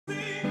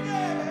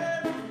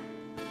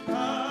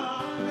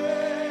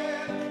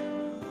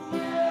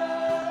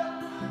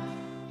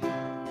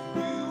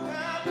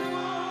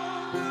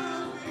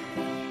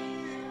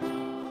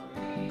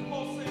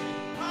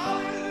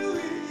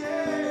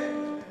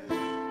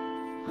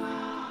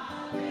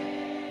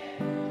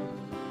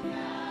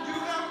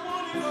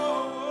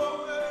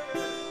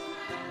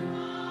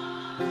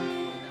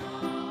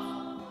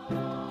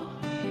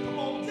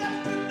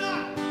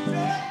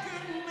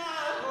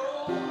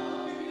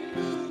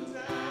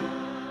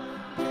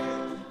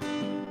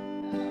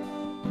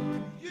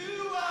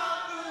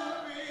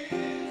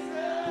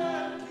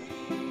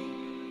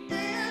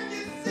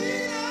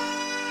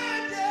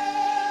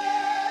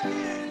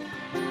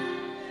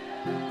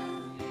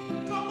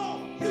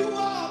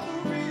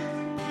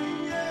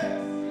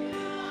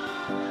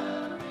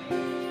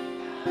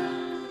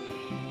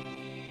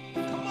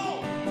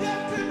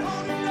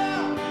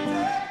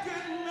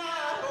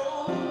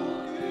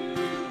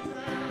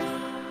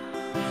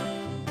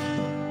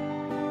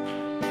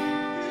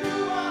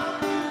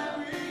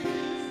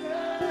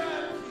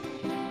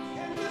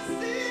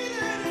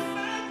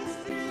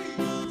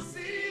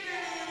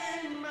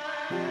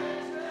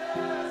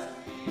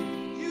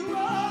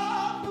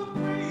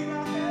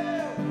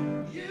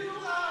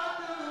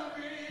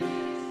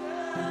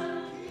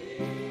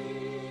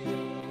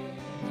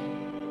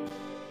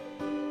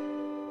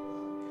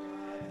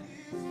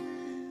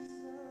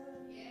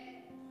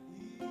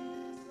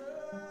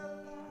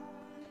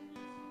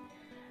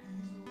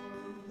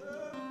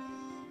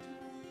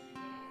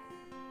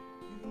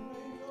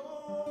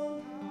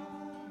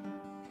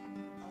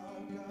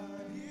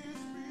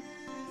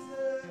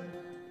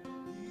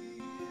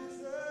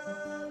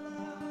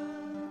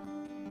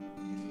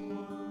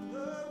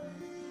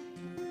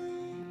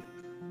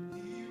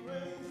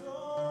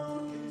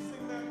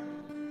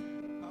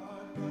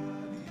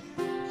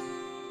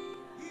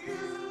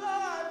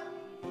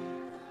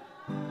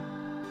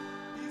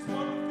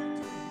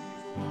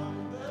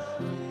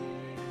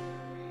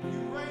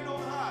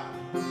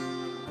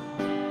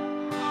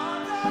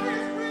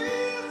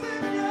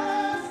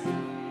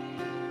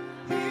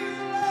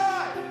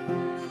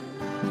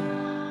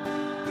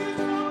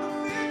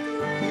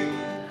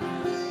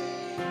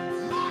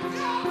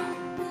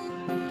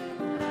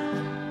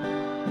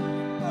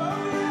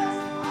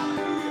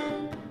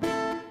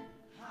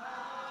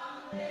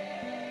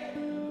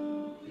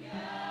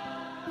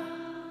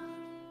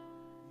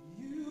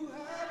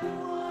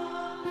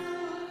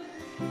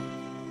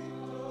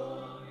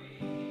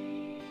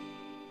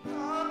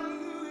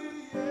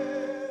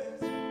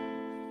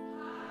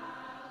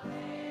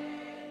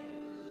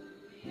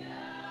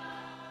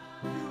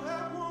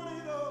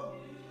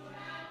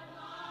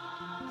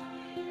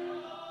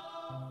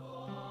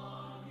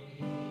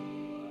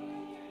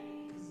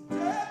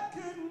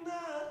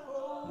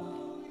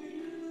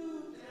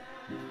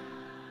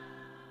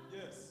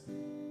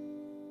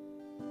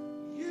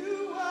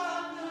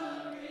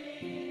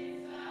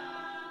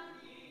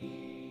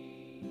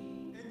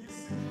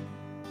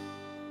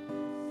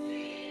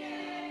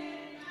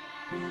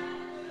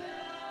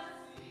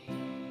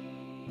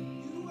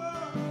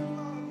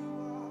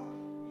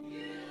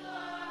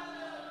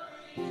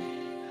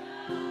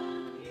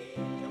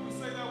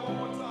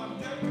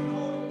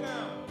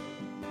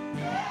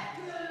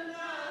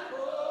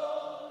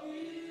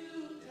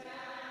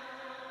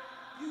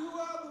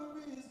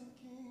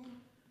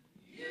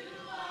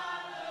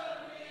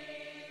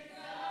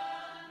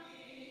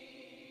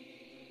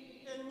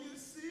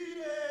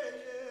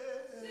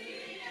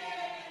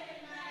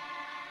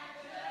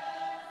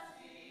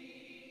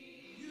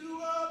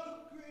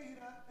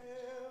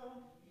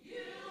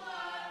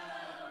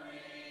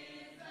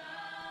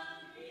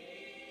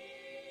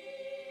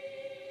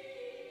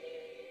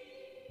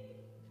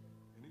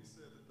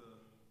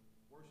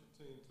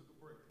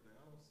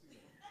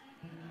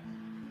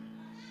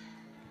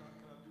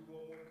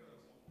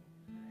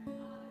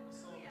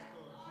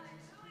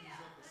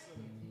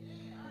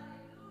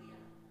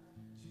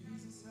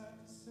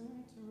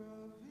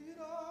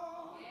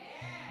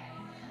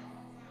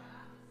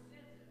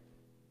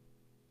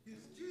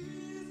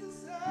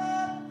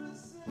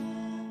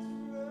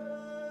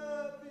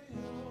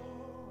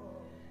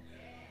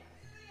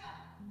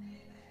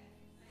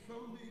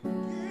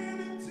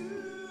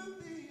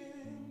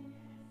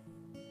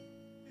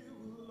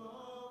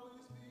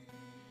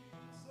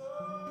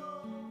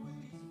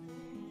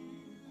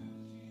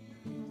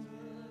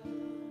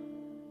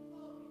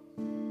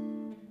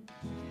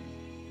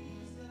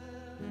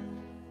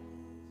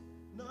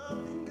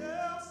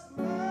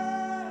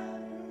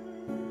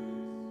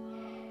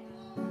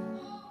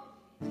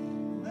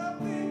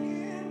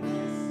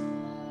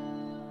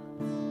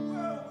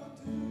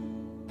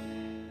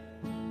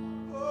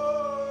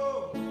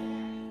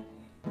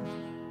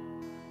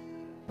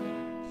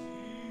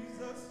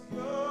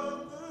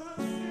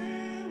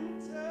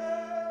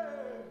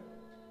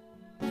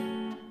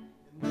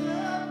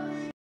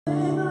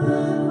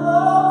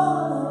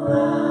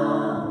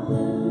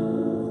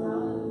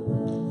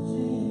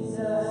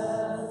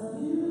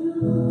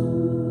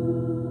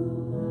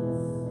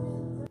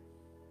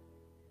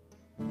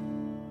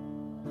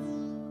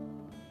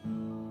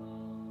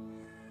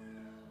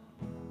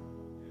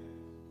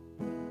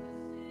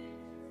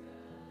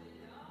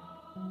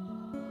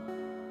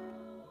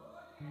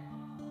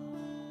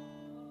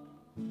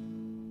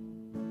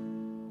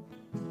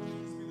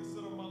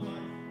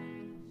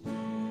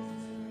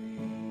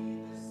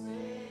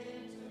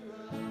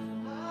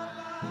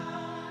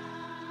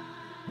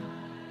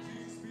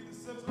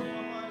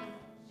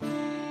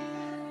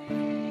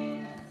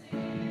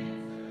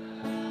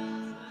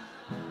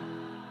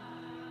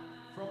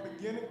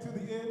beginning to the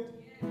end.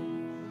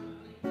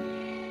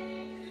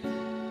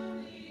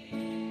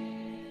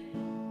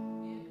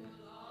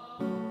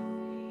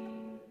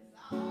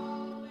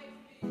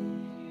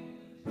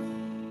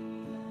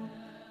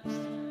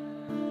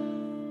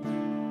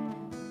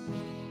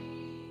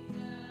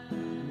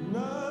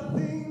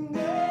 Nothing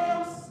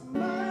else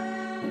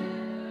matters.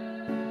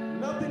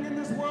 Nothing in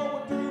this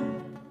world will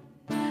do.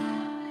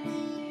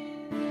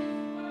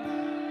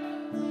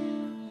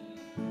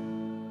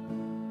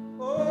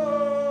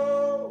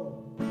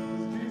 Oh,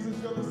 Jesus,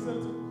 you're the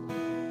center.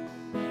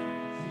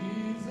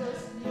 Jesus,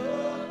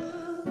 you're the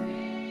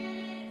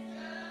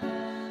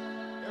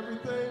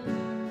everything,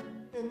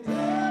 and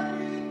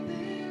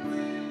everything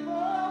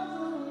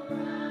revolves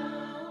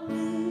around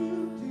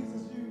you.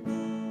 Jesus, you.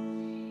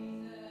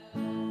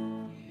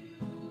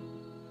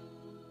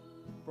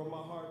 From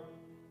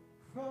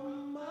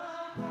my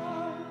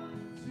heart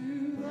to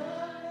the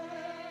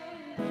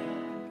end,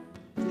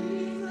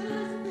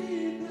 Jesus be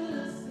the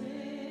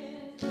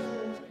center.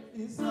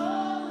 It's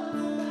all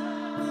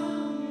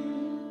about you.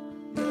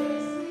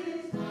 Yes,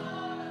 it's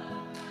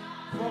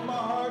all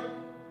about you.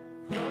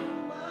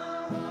 From my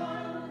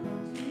heart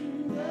to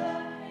the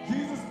end,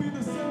 Jesus be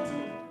the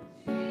center.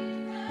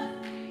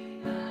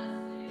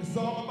 It's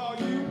all about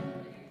you.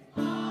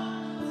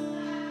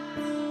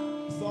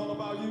 It's all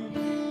about you.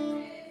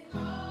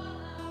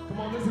 Come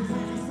on, this is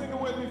easy. Sing it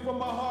with me. From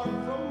my heart,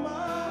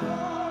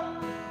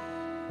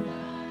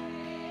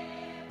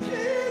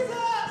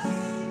 Jesus.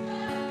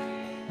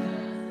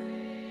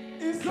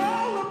 It's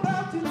all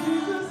about you,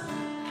 Jesus.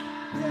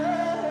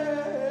 Yeah.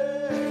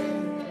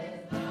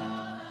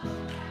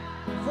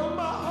 From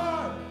my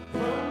heart,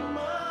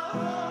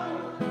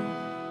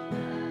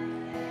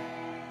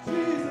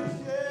 Jesus,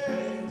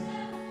 yes.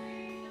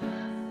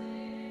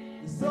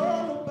 It's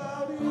all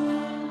about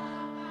you.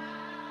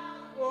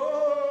 Oh.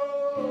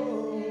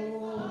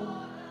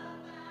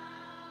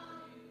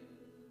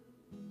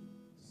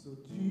 So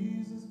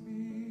Jesus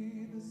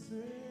be the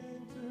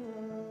center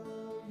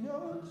of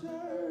your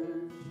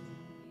church.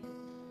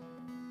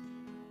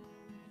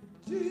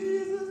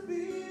 Jesus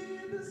be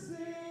the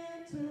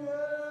center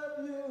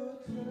of your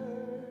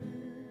church.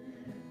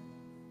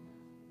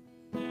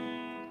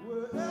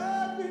 Where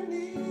every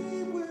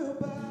knee will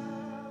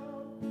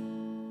bow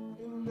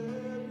and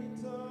every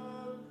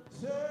tongue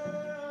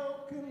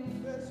shall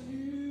confess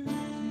you,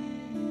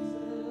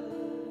 Jesus.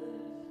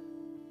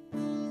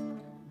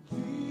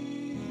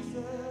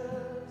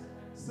 Jesus.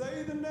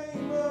 Say the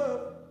name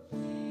of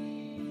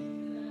Jesus.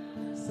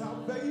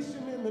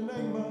 salvation in the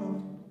name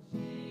of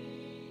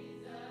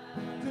Jesus.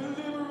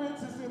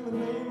 Deliverance is in the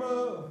name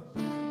of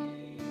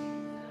Jesus.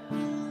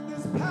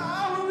 There's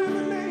power in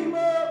the name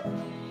of Jesus.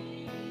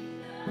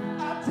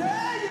 I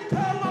tell you,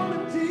 call on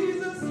him,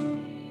 Jesus.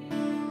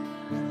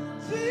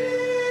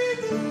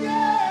 Jesus,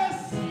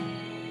 yes.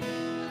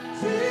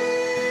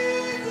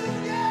 Jesus,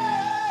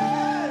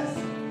 yes.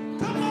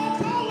 Come on,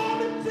 call on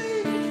him,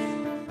 Jesus.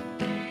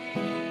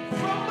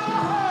 From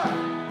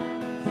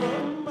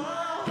my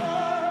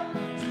heart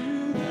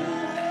to the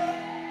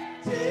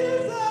head.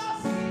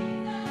 Jesus,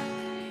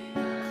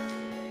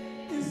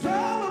 it's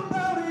all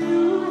about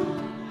you.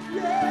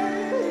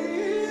 Yeah,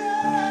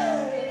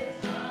 yeah.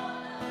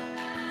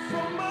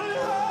 From my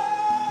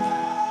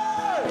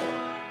heart,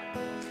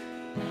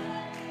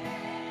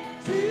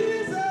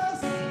 Jesus,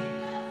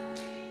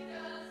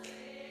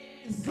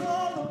 it's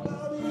all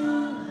about you.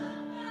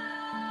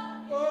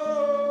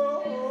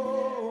 Oh,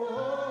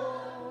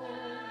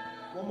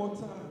 one more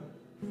time.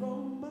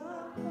 From my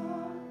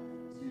heart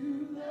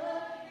to the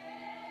head,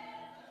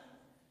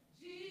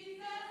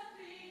 Jesus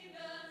be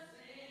the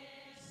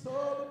center. It's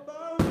all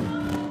about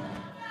you.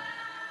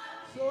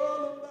 It's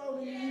all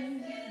about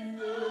you.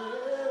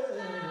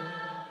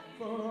 Yeah.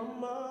 From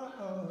my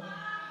heart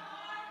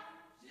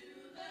to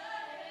the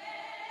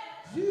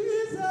head,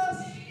 Jesus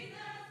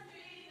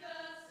be the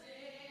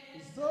center.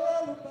 It's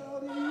all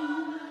about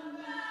you.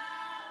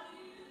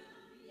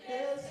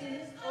 Yes,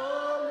 it's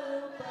all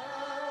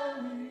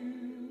about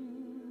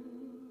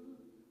you.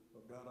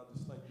 Oh God, I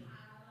just thank you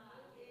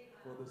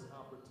for this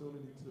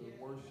opportunity to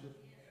worship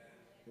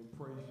and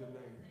praise your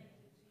name.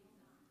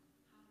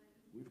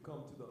 We've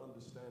come to the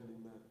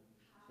understanding that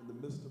in the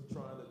midst of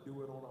trying to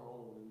do it on our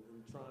own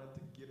and trying to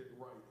get it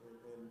right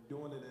and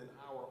doing it in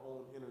our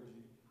own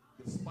energy,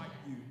 despite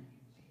you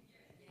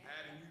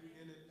adding you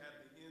in it at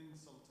the end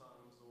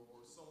sometimes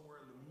or somewhere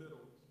in the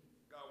middle,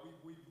 God,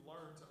 we've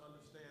learned to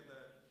understand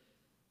that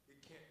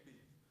it can't be.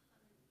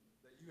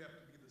 That you have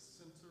to be the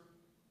center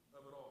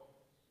of it all.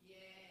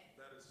 Yes.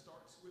 That it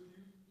starts with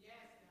you.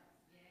 Yes, God.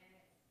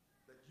 Yes.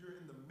 That you're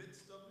in the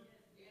midst of it.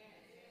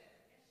 Yes.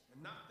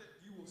 And not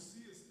that you will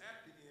see us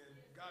at the end.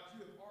 God,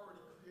 you have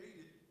already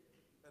created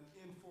an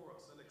end for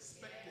us, an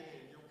expected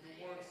end. Your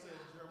word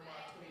says,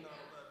 Jeremiah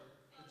 29:11,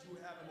 that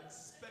you have an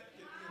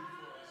expected end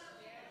for us.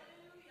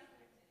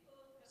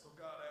 So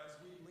God, as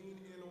we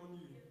lean in on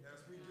you,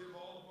 as we give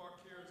all of our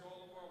cares,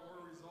 all of our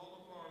worries, all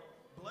of our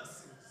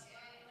blessings,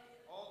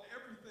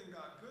 everything,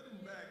 God, good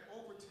and bad,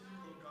 over to you,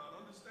 Lord God,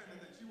 understanding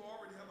that you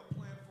already have a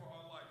plan for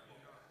our life,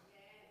 Lord God.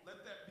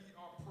 Let that be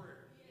our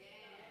prayer.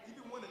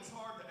 Even when it's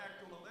hard to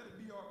act on it, let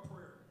it be our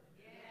prayer.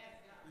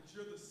 That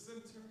you're the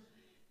center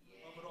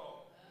of it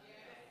all.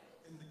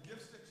 And the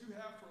gifts that you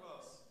have for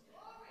us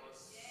are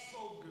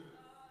so good.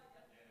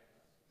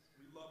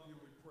 We love you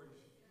and we praise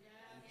you.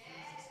 In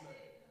Jesus'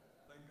 name.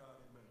 Thank God,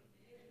 amen.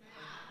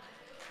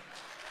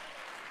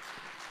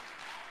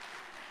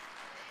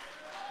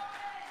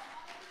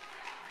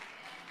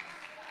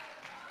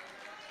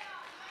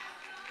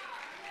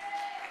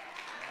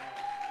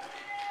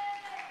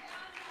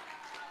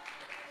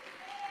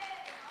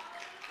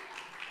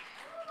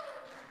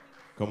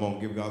 Come on,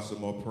 give God some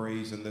more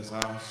praise in this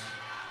house.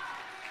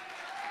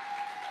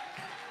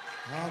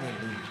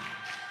 Hallelujah.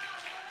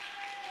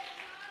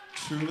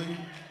 Truly,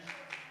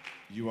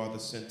 you are the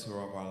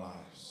center of our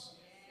lives.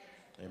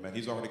 Amen.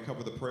 He's already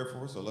covered the prayer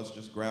for us, so let's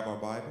just grab our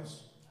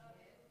Bibles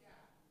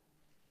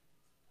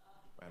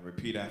and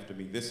repeat after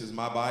me. This is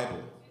my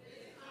Bible.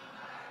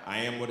 I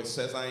am what it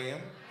says I am.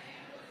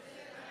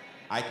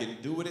 I can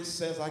do what it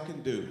says I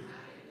can do.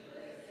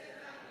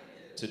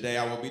 Today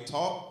I will be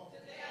taught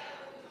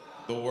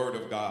the Word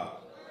of God.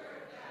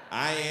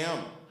 I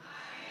am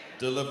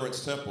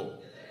Deliverance Temple,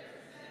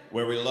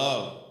 where we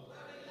love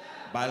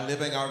by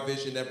living our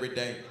vision every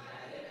day.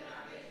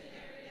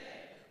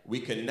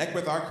 We connect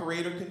with our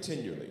Creator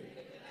continually.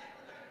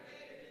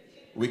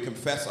 We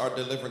confess our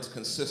deliverance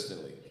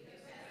consistently.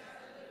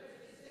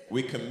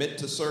 We commit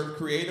to serve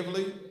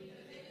creatively.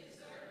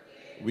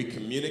 We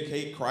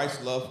communicate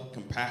Christ's love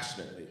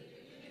compassionately.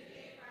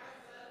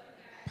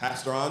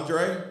 Pastor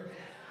Andre,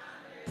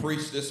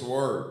 preach this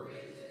word.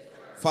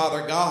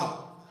 Father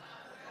God,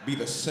 be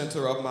the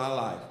center of my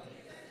life.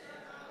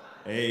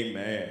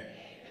 Amen.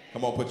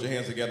 Come on, put your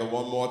hands together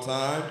one more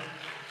time.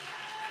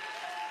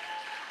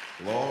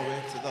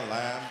 Glory to the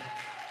Lamb of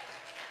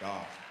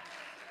God.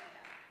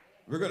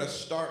 We're going to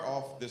start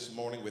off this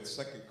morning with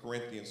 2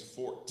 Corinthians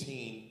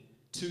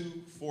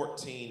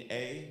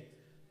 14:2-14a.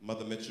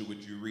 Mother Mitchell,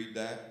 would you read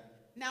that?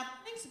 Now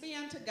thanks be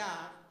unto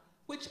God,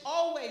 which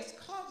always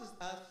causes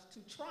us to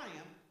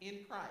triumph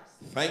in Christ.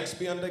 Thanks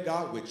be unto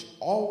God, which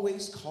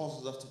always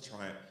causes us to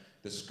triumph.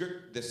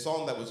 The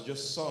song that was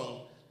just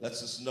sung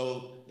lets us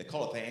know, they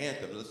call it the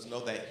anthem, lets us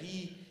know that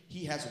he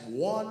has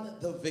won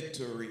the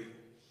victory.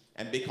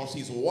 And because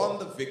he's won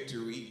the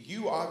victory,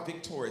 you are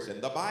victorious.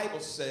 And the Bible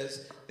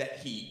says that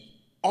he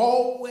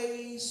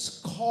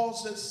always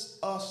causes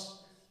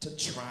us to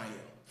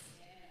triumph.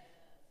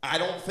 I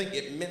don't think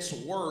it minces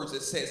words.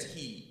 It says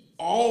he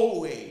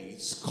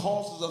always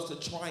causes us to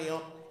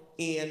triumph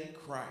in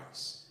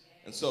Christ.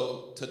 And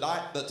so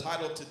tonight, the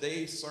title of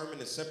today's sermon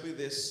is simply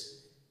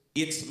this: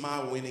 it's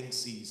my winning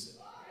season.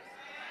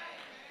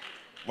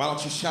 Why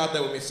don't you shout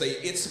that with me? Say,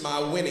 it's my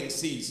winning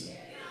season.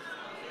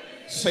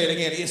 Say it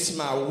again, it's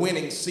my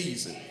winning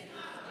season.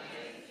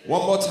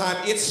 One more time,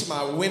 it's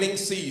my winning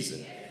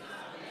season.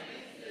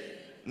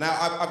 Now,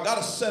 I've got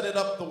to set it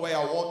up the way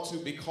I want to,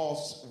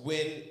 because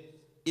when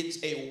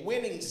it's a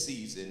winning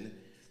season,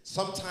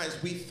 sometimes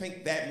we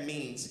think that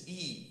means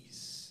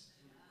ease.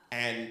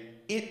 And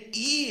it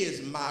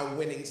is my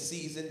winning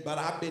season, but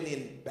I've been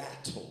in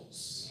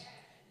battles.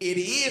 It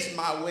is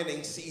my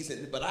winning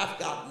season, but I've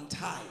gotten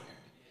tired.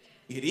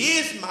 It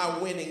is my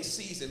winning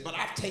season, but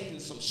I've taken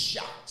some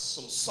shots,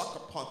 some sucker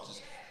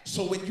punches.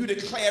 So when you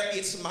declare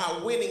it's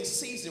my winning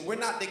season, we're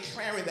not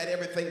declaring that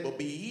everything will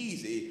be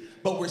easy,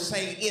 but we're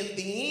saying in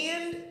the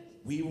end,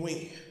 we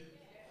win.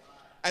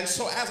 And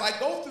so as I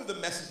go through the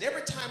message,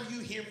 every time you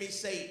hear me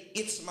say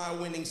it's my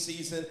winning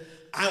season,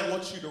 I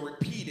want you to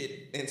repeat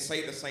it and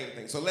say the same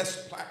thing. So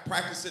let's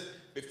practice it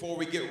before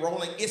we get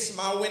rolling. It's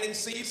my winning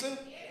season.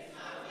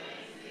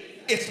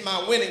 It's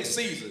my winning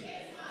season.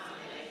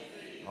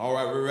 All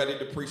right, we're ready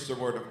to preach the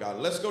word of God.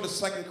 Let's go to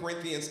 2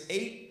 Corinthians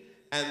 8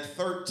 and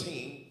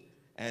 13,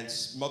 and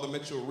Mother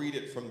Mitchell, read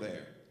it from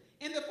there.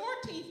 In the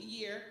 14th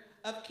year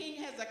of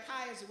King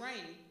Hezekiah's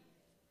reign,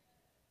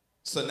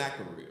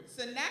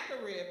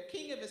 Sennacherib,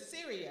 king of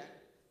Assyria,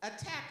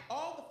 attacked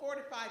all the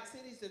fortified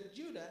cities of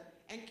Judah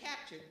and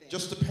captured them.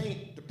 Just to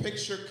paint the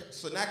picture,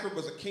 Sennacherib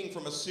was a king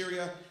from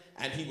Assyria,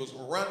 and he was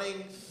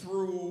running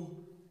through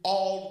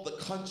all the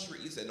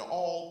countries and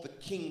all the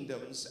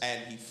kingdoms,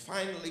 and he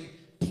finally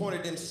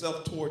pointed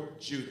himself toward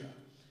Judah.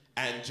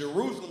 And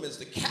Jerusalem is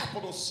the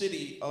capital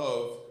city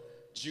of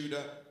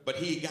Judah, but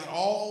he got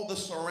all the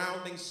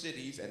surrounding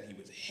cities, and he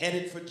was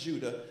headed for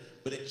Judah.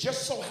 But it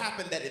just so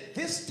happened that at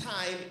this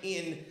time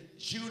in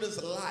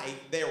Judah's life,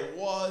 there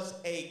was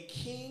a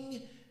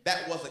king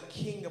that was a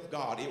king of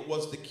God. It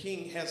was the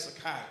king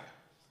Hezekiah.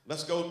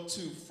 Let's go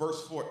to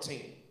verse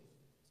 14.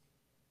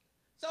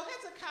 So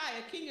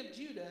Hezekiah, king of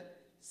Judah,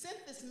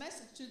 sent this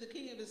message to the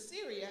king of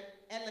Assyria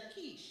at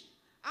Lachish: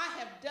 I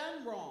have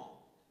done wrong.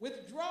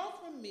 Withdraw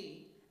from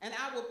me, and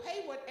I will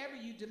pay whatever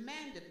you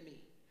demand of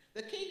me.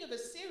 The king of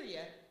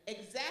Assyria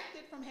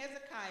exacted from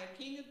Hezekiah,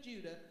 king of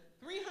Judah,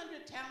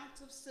 300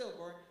 talents of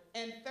silver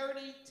and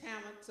 30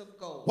 talents of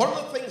gold. One of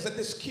the things that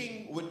this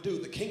king would do,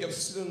 the king of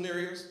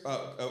Syria,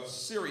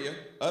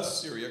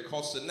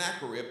 called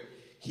Sennacherib,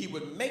 he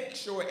would make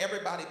sure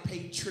everybody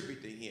paid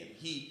tribute to him.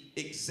 He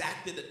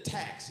exacted a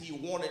tax. He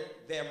wanted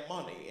their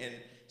money. And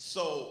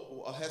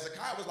so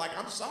Hezekiah was like,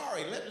 I'm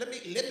sorry, let me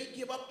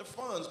give up the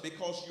funds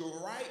because you're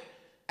right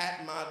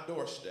at my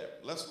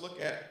doorstep. Let's look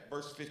at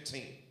verse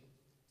 15.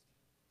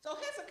 So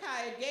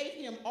Hezekiah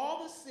gave him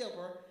all the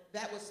silver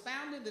that was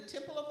found in the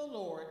temple of the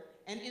Lord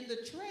and in the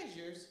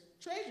treasuries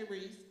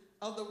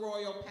of the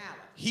royal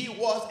palace. He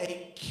was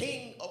a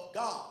king of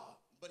God,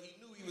 but he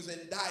knew he was in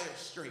dire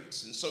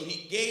straits. And so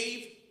he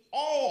gave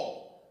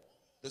all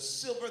the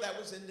silver that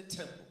was in the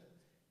temple.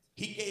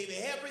 He gave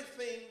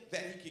everything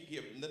that he could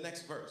give. In the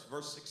next verse,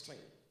 verse 16.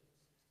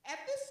 At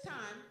this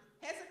time,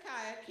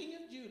 Hezekiah, king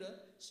of Judah,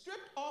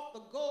 stripped off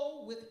the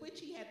gold with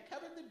which he had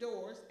covered the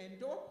doors and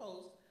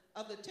doorposts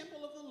of the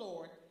temple of the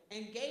Lord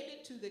and gave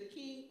it to the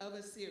king of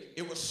Assyria.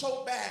 It was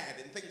so bad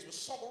and things were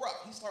so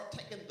rough, he started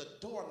taking the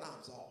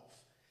doorknobs off.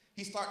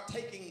 He started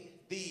taking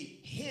the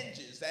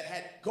hinges that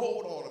had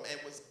gold on them and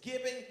was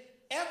giving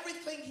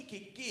everything he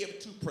could give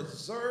to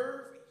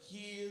preserve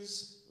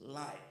his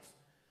life.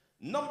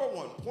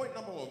 Point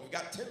number one, we've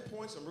got 10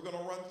 points and we're going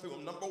to run through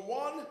them. Number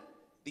one,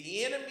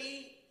 the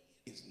enemy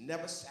is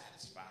never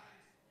satisfied.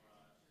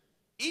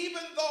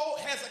 Even though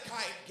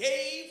Hezekiah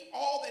gave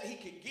all that he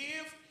could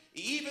give,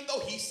 even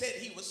though he said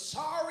he was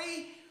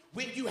sorry,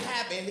 when you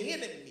have an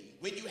enemy,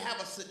 when you have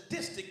a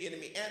sadistic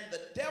enemy, and the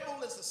devil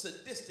is a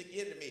sadistic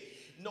enemy,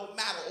 no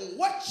matter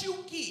what you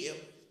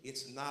give,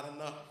 it's not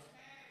enough.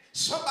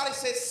 Somebody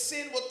says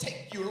sin will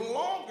take you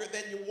longer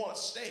than you want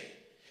to stay,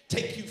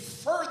 take you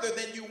further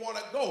than you want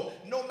to go.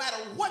 No matter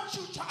what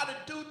you try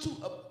to do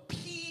to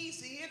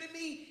appease the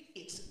enemy,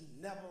 it's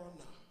never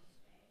enough.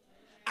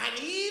 And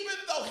even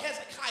though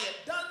Hezekiah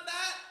done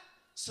that,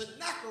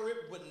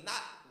 Sennacherib would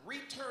not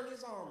return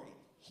his army.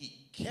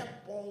 He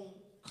kept on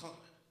coming.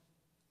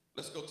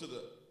 Let's go to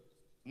the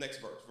next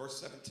verse, verse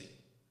 17.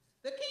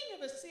 The king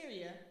of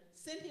Assyria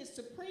sent his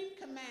supreme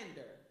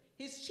commander,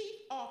 his chief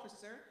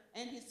officer,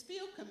 and his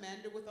field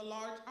commander with a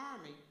large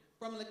army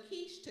from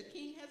Lachish to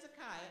King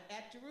Hezekiah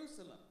at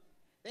Jerusalem.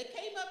 They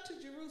came up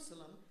to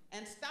Jerusalem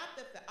and stopped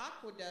at the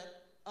aqueduct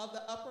of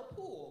the upper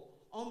pool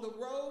on the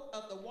road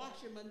of the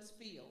washerman's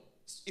field.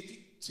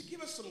 To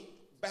give us some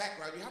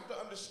background, you have to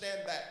understand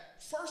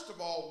that, first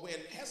of all, when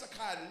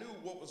Hezekiah knew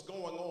what was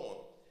going on,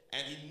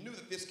 and he knew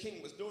that this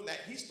king was doing that,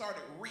 he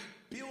started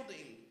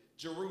rebuilding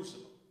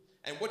Jerusalem.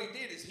 And what he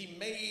did is he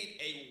made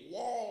a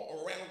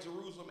wall around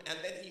Jerusalem, and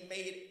then he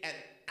made an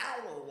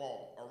outer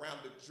wall around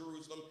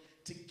Jerusalem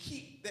to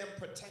keep them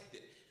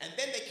protected. And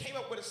then they came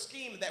up with a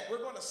scheme that we're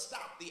going to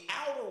stop the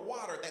outer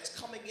water that that's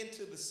coming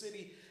into the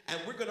city, and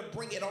we're going to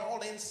bring it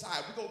all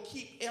inside. We're going to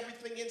keep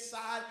everything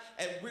inside,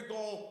 and we're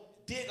going to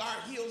dig our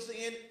heels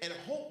in and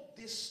hope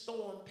this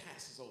storm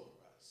passes over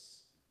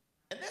us.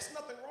 And there's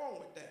nothing wrong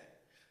with that.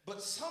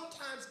 But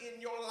sometimes in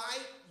your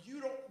life,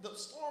 the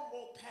storm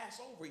won't pass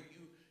over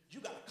you. You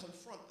got to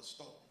confront the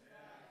storm.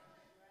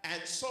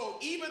 And so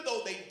even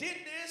though they did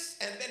this,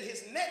 and then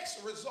his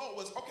next result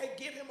was, okay,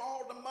 give him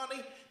all the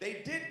money.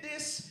 They did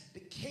this,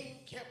 the king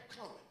kept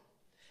coming.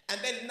 And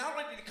then not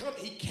only did he come,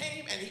 he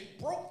came and he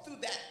broke through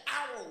that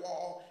outer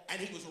wall, and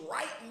he was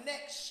right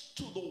next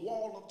to the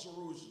wall of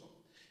Jerusalem.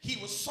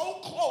 He was so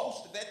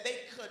close that they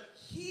could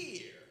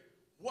hear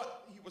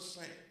what he was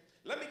saying.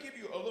 Let me give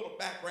you a little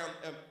background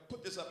and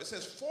put this up. It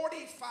says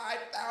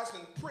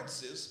 45,000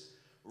 princes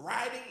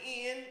riding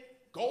in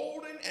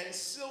golden and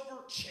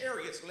silver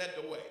chariots led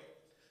the way,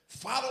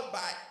 followed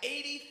by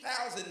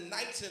 80,000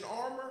 knights in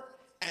armor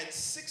and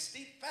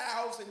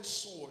 60,000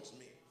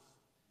 swordsmen.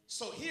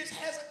 So here's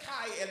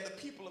Hezekiah and the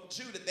people of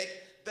Judah.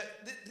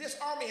 This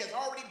army has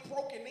already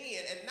broken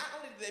in, and not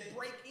only did they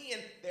break in,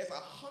 there's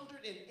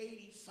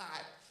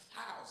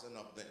 185,000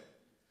 of them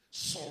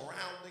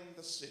surrounding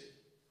the city.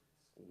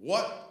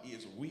 What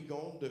is we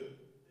gonna do?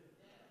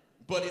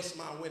 But it's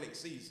my winning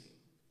season.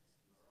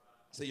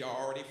 So y'all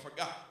already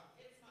forgot.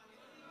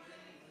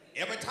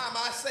 Every time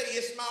I say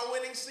it's my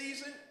winning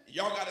season,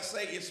 y'all got to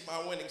say it's my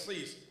winning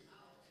season.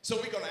 So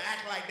we're going to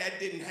act like that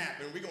didn't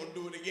happen. We're going to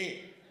do it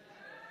again.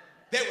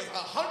 There was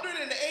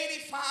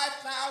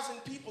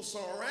 185,000 people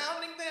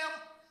surrounding them,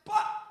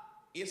 but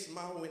it's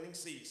my winning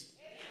season.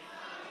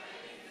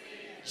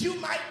 You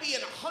might be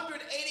in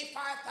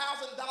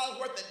 $185,000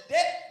 worth of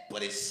debt,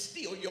 but it's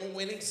still your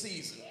winning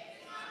season.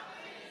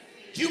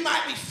 You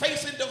might be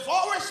facing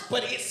divorce,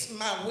 but it's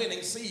my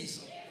winning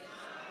season.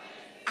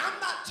 I'm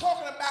not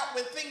talking about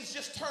when things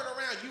just turn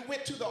around. You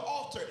went to the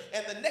altar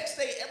and the next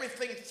day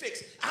everything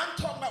fixed. I'm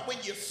talking about when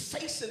you're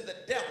facing the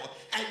devil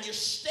and you're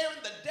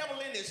staring the devil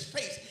in his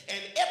face and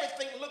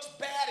everything looks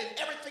bad and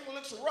everything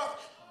looks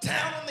rough.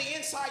 Down on the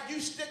inside,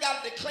 you still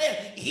got to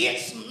declare,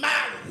 it's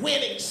my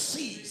winning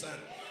season.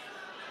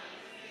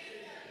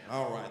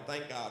 All right,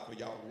 thank God for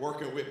y'all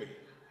working with me.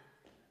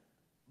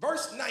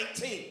 Verse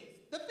 19.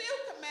 The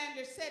field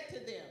commander said to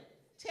them,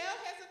 tell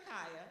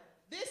Hezekiah,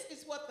 this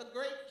is what the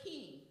great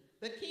king,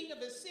 the king of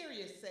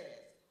Assyria, says.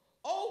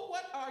 Oh,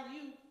 what are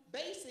you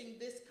basing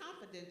this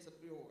confidence of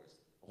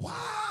yours?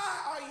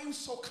 Why are you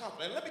so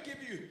confident? Let me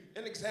give you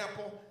an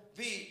example.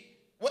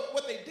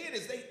 What they did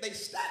is they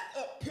stacked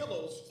up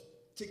pillows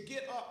to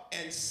get up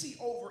and see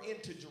over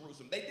into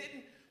Jerusalem. They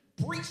didn't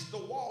breach the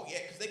wall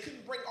yet because they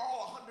couldn't bring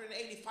all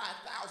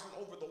 185,000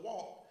 over the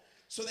wall.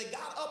 So they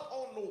got up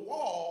on the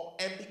wall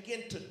and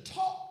began to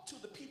talk to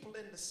the people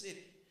in the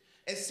city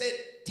and said,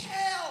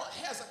 tell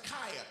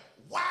Hezekiah,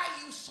 why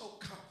are you so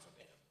confident?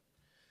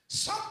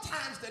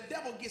 Sometimes the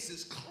devil gets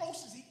as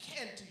close as he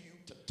can to you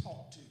to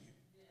talk to you.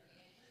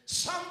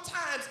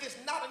 Sometimes it's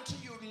not until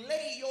you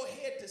lay your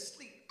head to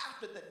sleep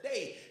after the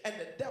day and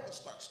the devil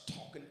starts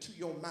talking to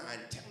your mind,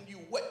 telling you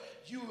what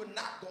you are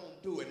not going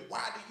to do and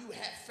why do you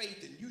have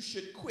faith and you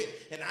should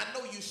quit. And I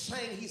know you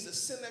saying he's the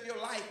sin of your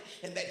life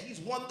and that he's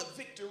won the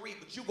victory,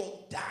 but you're going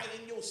to die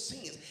in your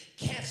sins.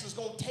 Cancer's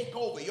going to take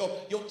over. Your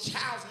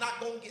child's not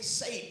going to get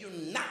saved. You're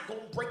not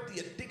going to break the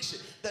addiction.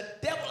 The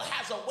devil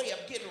has a way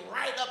of getting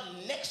right up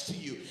next to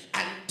you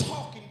and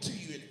talking to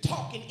you and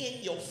talking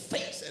in your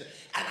face.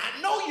 And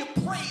I know you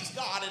praise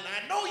God and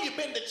I know you've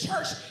been to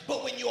church,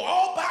 but when you're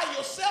all by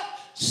yourself,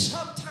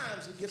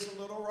 sometimes it gets a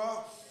little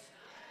rough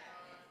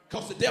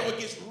because the devil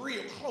gets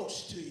real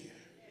close to you.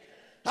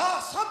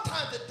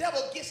 Sometimes the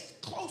devil gets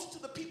close to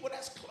the people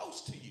that's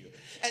close to you.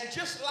 And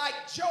just like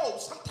Job,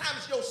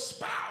 sometimes your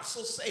spouse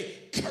will say,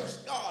 curse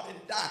God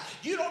and die.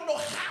 You don't know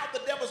how the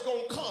devil's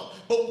going to come,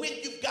 but when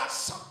you've got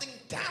something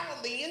down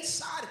on the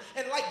inside,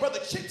 and like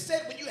Brother Chip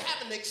said, when you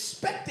haven't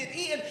expected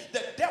in,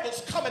 the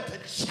devil's coming to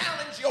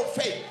challenge your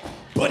faith.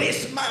 But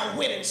it's my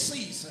winning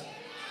season.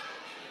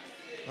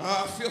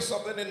 I feel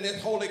something in this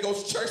Holy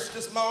Ghost church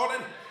this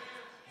morning.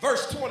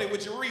 Verse 20,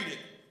 would you read it?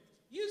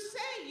 You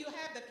say you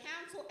have the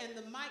counsel and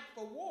the might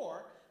for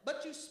war,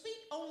 but you speak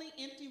only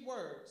empty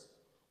words.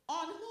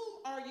 On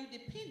whom are you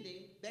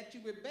depending that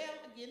you rebel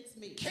against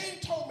me? King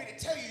told me to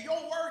tell you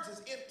your words is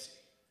empty.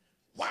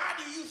 Why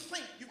do you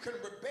think you can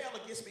rebel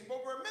against me?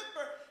 But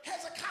remember,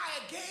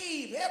 Hezekiah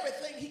gave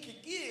everything he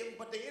could give,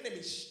 but the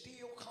enemy's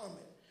still coming.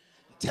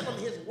 Tell him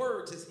his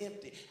words is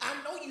empty. I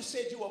know you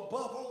said you're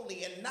above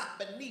only and not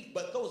beneath,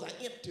 but those are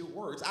empty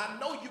words. I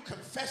know you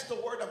confess the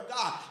word of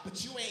God,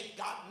 but you ain't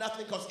got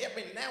nothing because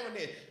every now and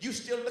then you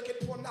still look at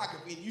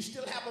pornography and you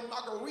still have a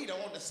margarita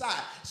on the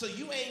side. So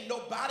you ain't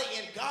nobody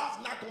and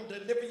God's not going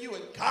to deliver you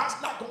and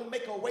God's not going to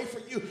make a way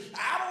for you.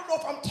 I don't know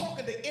if I'm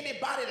talking to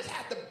anybody that's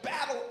had to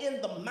battle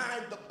in the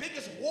mind. The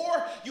biggest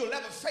war you'll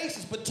ever face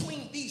is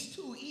between these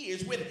two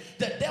ears when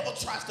the devil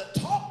tries to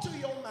talk to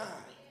your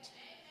mind.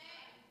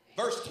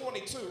 Verse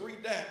 22,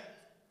 read that.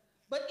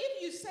 But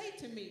if you say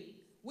to me,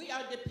 we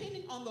are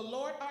depending on the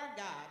Lord our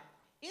God,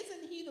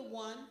 isn't he the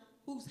one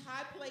whose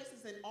high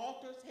places and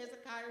altars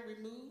Hezekiah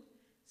removed,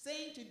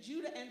 saying to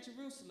Judah and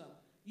Jerusalem,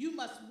 you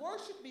must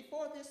worship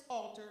before this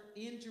altar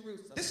in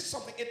Jerusalem. This is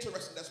something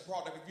interesting that's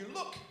brought up. If you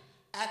look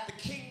at the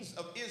kings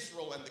of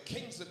Israel and the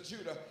kings of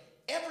Judah,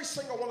 every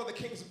single one of the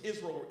kings of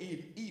Israel were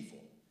evil.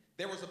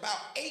 There was about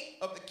 8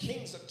 of the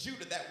kings of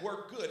Judah that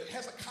were good.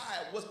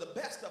 Hezekiah was the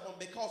best of them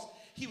because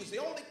he was the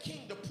only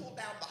king to pull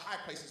down the high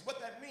places.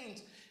 What that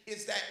means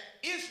is that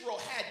Israel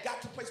had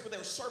got to a place where they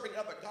were serving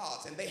other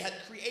gods, and they had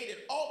created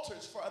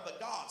altars for other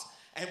gods.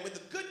 And when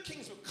the good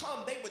kings would come,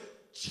 they would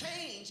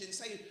change and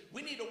say,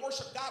 we need to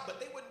worship God, but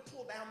they wouldn't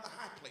pull down the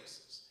high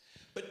places.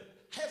 But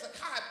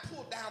Hezekiah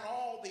pulled down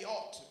all the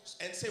altars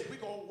and said, we're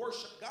going to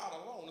worship God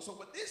alone. And so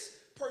what this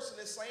person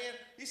is saying,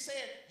 he's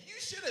saying, you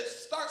should have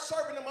start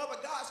serving them other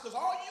gods because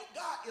all you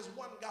got is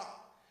one God.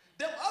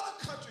 Them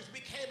other countries we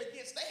came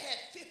against, they had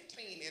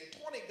 15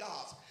 and 20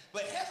 gods.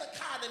 But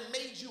Hezekiah then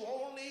made you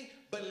only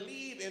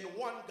believe in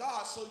one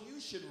God, so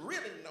you should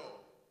really know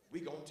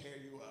we're going to tear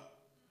you up.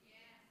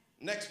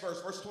 Yeah. Next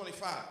verse, verse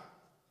 25.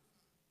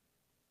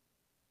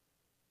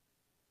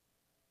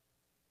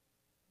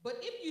 But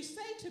if you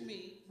say to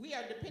me, we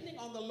are depending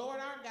on the Lord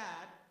our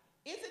God,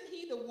 isn't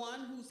he the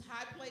one whose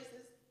high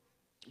places?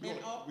 We want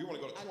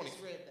to go to 20.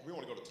 We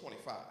want to go to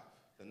 25,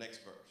 the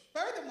next verse.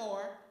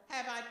 Furthermore,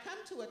 have I come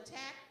to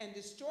attack and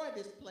destroy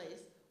this place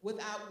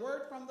without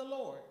word from the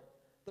Lord?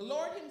 The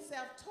Lord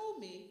himself told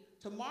me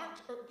to march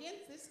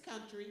against this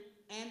country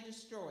and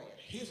destroy it.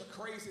 Here's a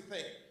crazy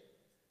thing.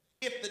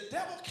 If the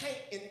devil can't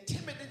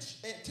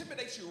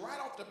intimidate you right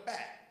off the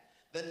bat,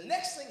 the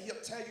next thing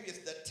he'll tell you is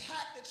the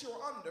attack that you're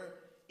under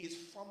is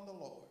from the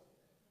Lord.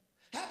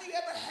 Have you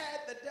ever had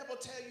the devil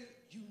tell you,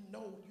 you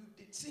know you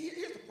did? See,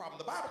 here's the problem.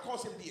 The Bible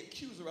calls him the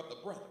accuser of the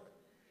brethren.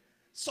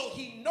 So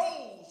he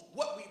knows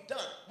what we've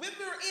done. When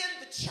we're in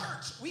the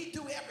church, we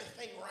do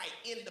everything right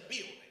in the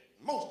building,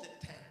 most of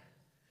the time.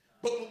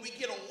 But when we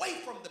get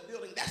away from the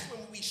building, that's when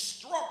we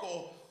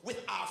struggle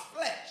with our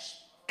flesh.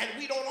 And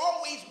we don't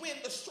always win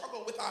the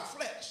struggle with our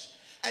flesh.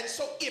 And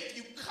so if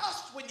you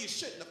cussed when you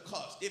shouldn't have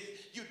cussed,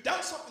 if you've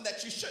done something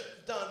that you shouldn't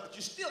have done, but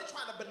you're still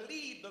trying to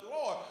believe the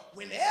Lord,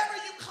 whenever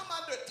you come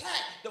under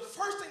attack, the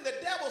first thing the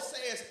devil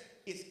says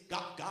is,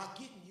 God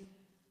getting you.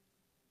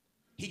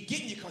 He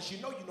getting you because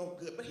you know you're no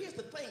good. But here's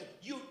the thing,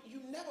 you've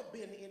never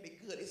been any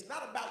good. It's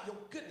not about your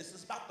goodness,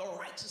 it's about the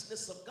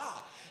righteousness of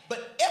God.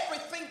 But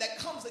everything that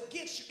comes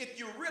against you, if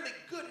you're really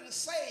good and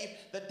saved,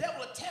 the devil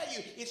will tell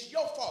you it's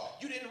your fault.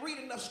 You didn't read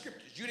enough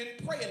scriptures. You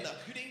didn't pray enough.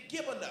 You didn't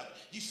give enough.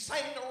 You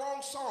sang the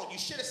wrong song. You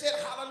should have said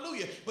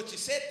hallelujah, but you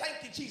said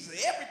thank you,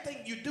 Jesus.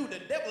 Everything you do, the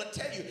devil will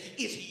tell you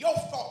it's your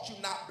fault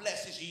you're not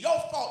blessed. It's your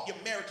fault your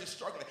marriage is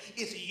struggling.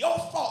 It's your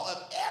fault.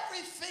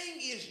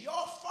 Everything is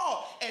your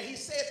fault. And he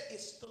says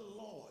it's the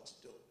Lord's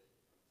doing.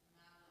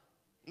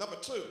 Number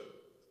 2,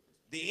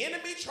 the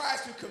enemy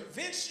tries to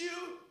convince you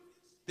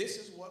this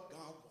is what God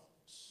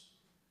wants.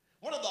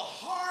 One of the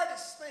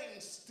hardest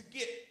things to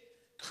get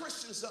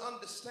Christians to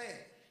understand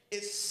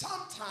is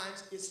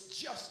sometimes it's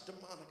just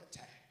demonic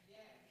attack.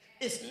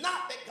 It's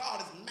not that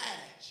God is mad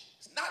at you.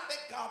 It's not that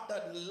God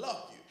doesn't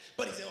love you,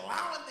 but he's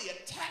allowing the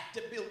attack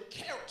to build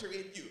character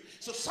in you.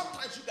 So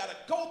sometimes you got to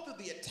go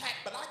through the attack,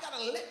 but I got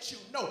to let you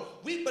know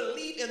we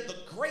believe in the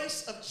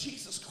grace of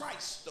Jesus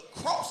Christ, the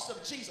cross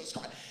of Jesus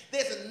Christ.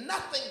 There's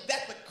nothing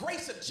that the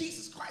grace of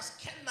Jesus Christ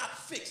cannot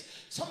fix.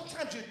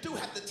 Sometimes you do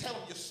have to tell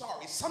him you're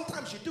sorry.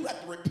 Sometimes you do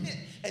have to repent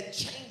and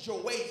change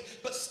your ways.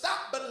 But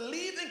stop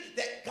believing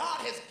that God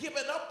has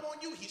given up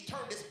on you. He's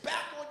turned his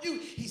back on you.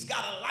 He's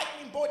got a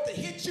lightning bolt to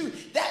hit you.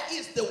 That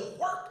is the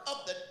work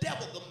of the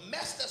devil. The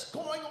mess that's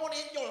going on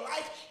in your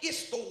life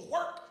is the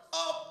work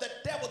of the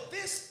devil.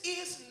 This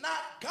is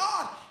not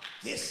God.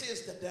 This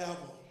is the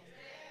devil.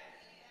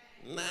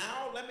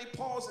 Now, let me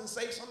pause and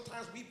say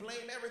sometimes we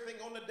blame everything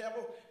on the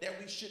devil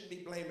that we shouldn't be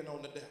blaming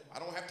on the devil. I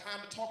don't have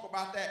time to talk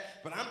about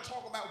that, but I'm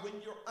talking about when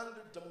you're under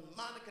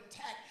demonic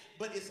attack,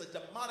 but it's a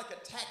demonic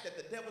attack that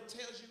the devil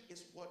tells you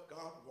is what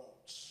God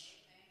wants.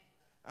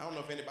 I don't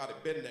know if anybody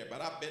been there,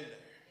 but I've been there.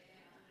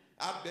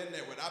 I've been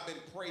there when I've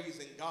been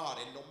praising God,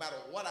 and no matter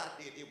what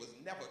I did, it was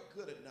never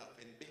good enough.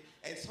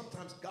 And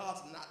sometimes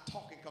God's not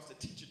talking because the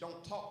teacher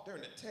don't talk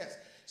during the test.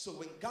 So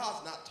when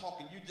God's not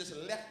talking, you just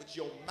left with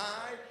your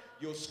mind,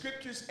 your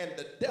scriptures, and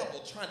the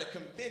devil trying to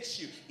convince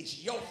you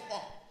it's your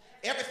fault.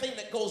 Everything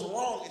that goes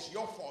wrong is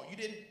your fault. You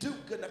didn't do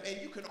good enough. And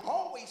you can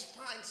always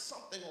find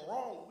something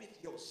wrong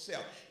with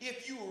yourself.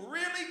 If you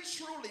really,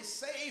 truly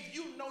saved,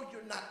 you know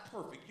you're not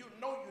perfect. You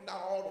know you're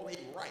not all the way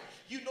right.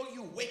 You know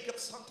you wake up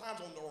sometimes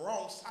on the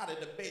wrong side of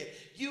the bed.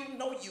 You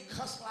know you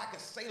cuss like a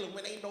sailor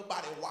when ain't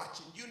nobody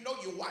watching. You know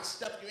you watch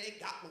stuff you ain't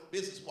got no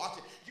business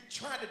watching. You're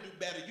trying to do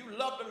better. You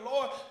love the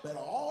Lord, but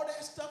all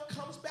that stuff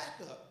comes back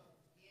up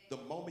the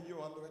moment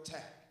you're under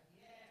attack.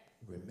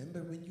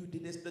 Remember when you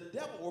did this? The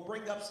devil will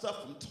bring up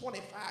stuff from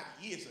 25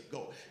 years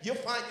ago. You'll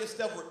find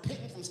yourself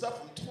repenting from stuff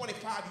from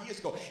 25 years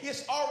ago.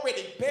 It's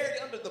already buried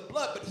under the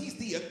blood, but he's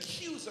the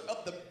accuser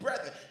of the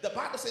brethren. The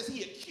Bible says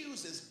he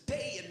accuses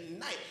day and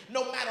night.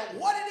 No matter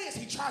what it is,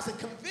 he tries to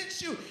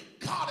convince you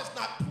God is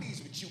not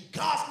pleased with you.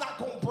 God's not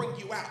going to bring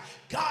you out.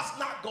 God's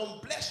not going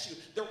to bless you.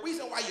 The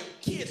reason why your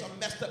kids are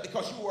messed up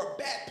because you were a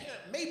bad parent.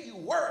 Maybe you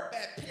were a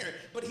bad parent,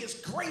 but his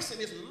grace and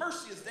his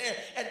mercy is there,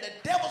 and the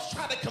devil's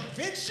trying to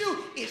convince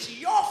you it's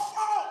your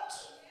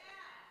fault.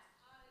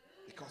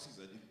 Because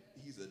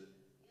he's a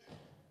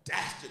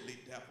dastardly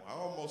devil. I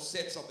almost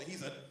said something.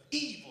 He's an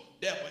evil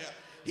devil.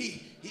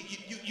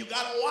 You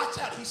got to watch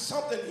out. He's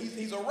something.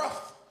 He's a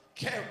rough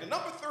character.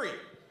 Number 3,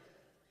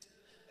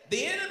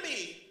 the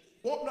enemy.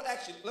 Well, no,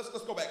 actually, let's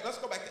go back. Let's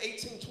go back to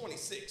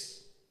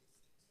 1826.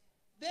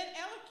 Then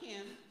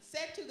Eliakim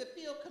said to the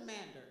field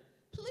commander,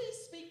 please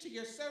speak to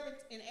your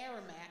servants in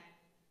Aramaic,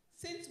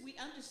 since we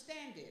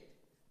understand it.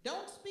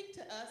 Don't speak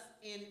to us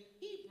in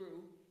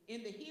Hebrew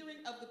in the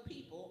hearing of the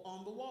people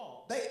on the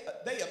wall.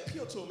 They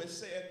appealed to him and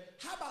said,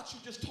 how about you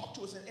just talk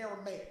to us in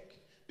Aramaic?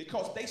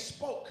 Because they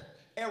spoke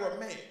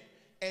Aramaic.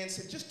 And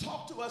said, just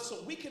talk to us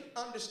so we can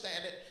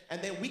understand it,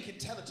 and then we can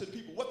tell it to the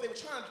people. What they were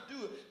trying to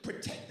do is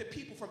protect the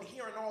people from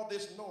hearing all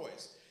this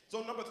noise.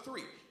 So number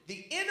 3,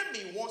 the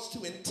enemy wants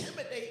to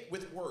intimidate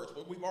with words,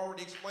 but we've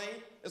already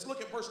explained. Let's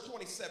look at verse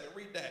 27.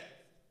 Read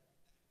that.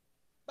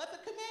 But the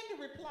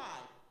commander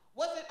replied,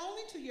 was it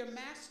only to your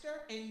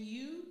master and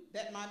you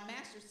that my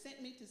master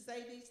sent me to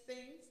say these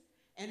things,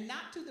 and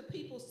not to the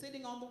people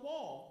sitting on the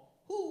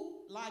wall, who,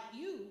 like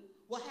you,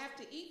 will have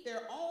to eat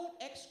their own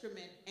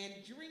excrement and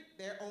drink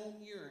their own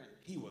urine?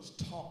 He was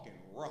talking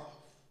rough,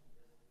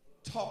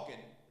 talking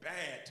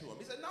bad to him.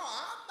 He said, no,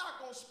 I'm not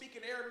going to speak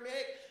in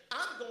Aramaic.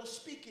 I'm going to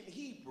speak in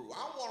Hebrew.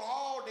 I want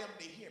all them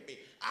to hear me.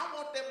 I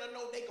want them to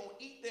know they're going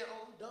to eat their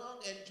own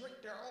dung and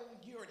drink their own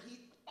urine. He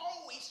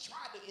always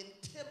tried to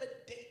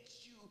intimidate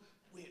you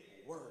with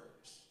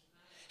words.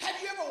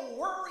 Have you ever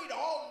worried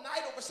all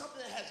night over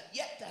something that has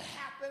yet to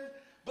happen?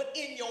 But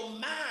in your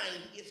mind,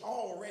 it's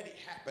already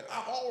happened.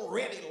 I've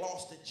already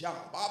lost a job.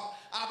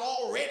 I've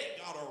already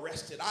got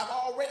arrested. I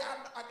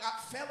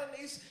got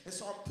felonies, and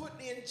so I'm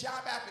putting in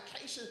job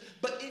applications.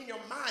 But in your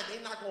mind,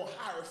 they're not going to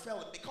hire a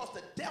felon because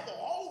the devil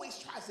always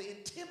tries to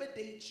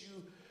intimidate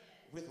you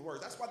with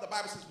words. That's why the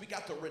Bible says we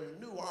got to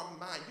renew our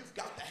mind. You've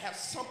got to have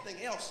something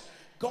else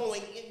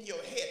going in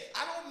your head.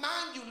 I don't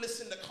mind you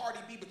listening to Cardi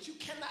B, but you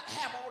cannot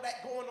have all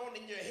that going on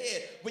in your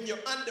head when you're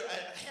under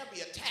a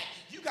heavy attack.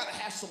 You got to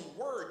have some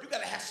word. You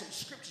got to have some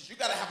scriptures. You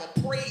got to have a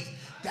praise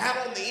down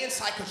on the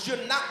inside, because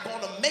you're not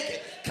going to make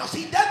it, because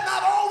he does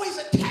not always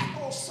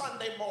attack on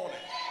Sunday morning.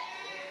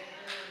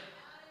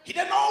 He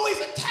doesn't always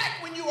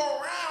attack when you're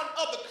around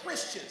other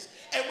Christians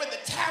and when the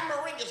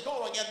tambourine is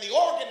going and the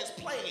organ is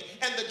playing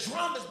and the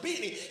drum is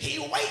beating. He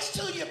waits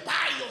till you're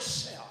by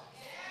yourself.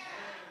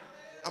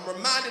 I'm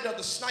reminded of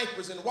the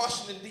snipers in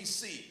Washington,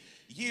 D.C.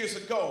 years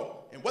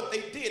ago. And what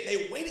they did,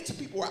 they waited till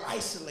people were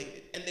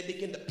isolated and they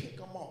began to pick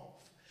them off.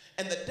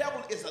 And the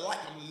devil is like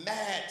a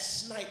mad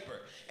sniper.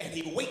 And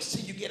he waits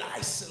till you get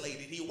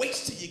isolated. He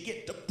waits till you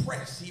get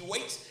depressed. He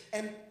waits,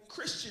 and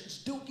Christians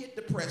do get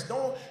depressed.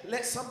 Don't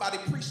let somebody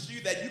preach to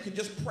you that you can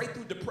just pray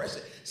through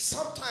depression.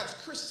 Sometimes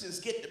Christians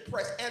get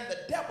depressed, and the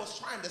devil's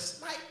trying to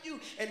snipe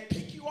you and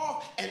pick you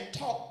off and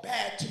talk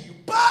bad to you.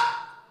 But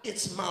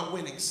it's my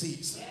winning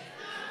season.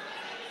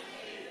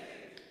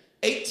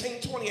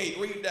 1828,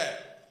 read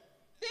that.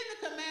 Then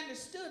the commander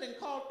stood and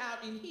called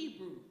out in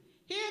Hebrew,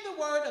 hear the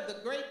word of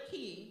the great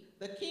king,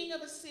 the king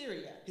of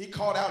Assyria. He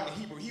called out in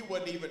Hebrew. He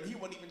wouldn't even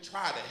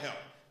try to help.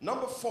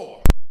 Number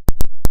 4.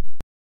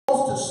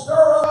 To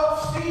stir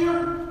up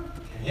fear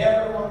in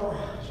everyone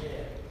around you.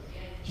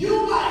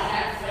 You might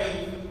have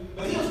faith,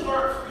 but he'll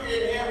start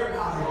fear in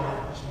everybody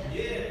around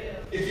you.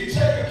 If you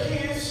tell your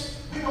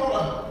kids, we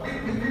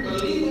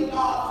believe in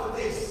God for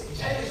this. You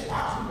tell your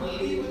spouse, we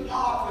believe in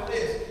God for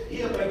this.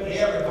 He'll make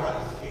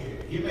everybody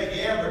scared. He'll make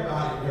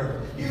everybody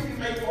nervous. He'll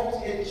make folks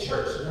in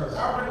church nervous.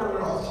 I remember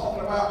when I was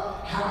talking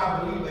about how I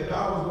believe that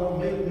God was going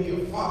to make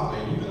me a father.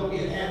 And even though we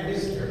had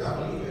this church, I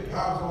believe that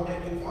God was going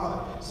to make me a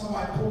father.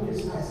 Somebody pulled me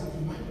aside and said,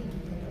 you might need to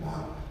think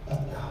about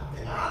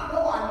adopting. I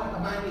know I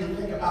might need to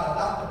think about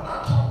adopting, but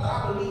I'm talking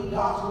about I believe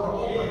God's going to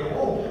open the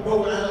room. But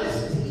when I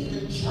listen to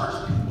even church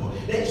people,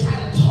 they try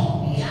to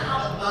talk me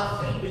out of my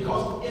faith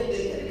because if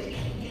the enemy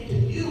can't get to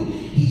you,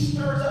 he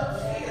stirs up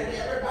fear in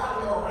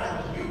everybody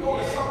around you. You go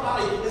to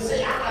somebody and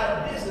say, I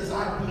got a business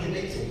idea, and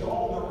they tell you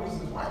all the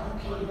reasons why you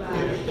can't do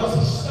it. Because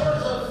he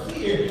stirs up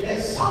fear,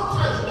 and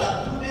sometimes you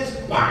got to do this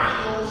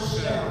by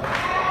yourself.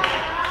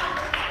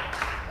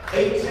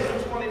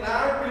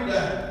 1829, read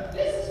that.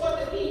 This is what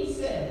the king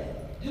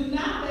said. Do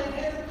not let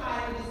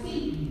Hezekiah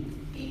deceive you.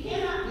 He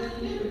cannot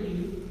deliver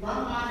you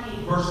from my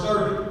hand. Verse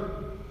 30.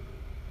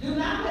 Do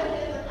not let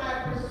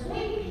Hezekiah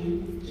persuade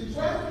you to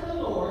trust in the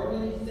Lord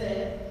when he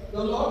says,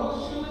 the Lord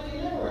will surely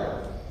deliver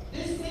us.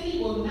 This city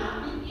will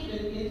not be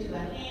given into the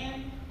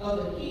hand of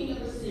the king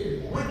of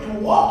Assyria. When you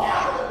walk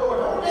out of the door,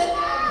 don't let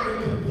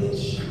anger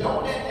convince you.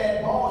 Don't let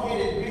that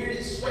bald-headed,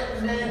 bearded,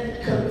 sweating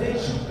man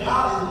convince you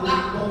God is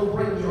not going to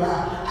bring you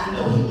out. I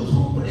know he was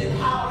hooping and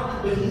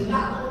hollering, but he's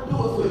not going to do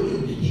it for you.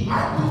 He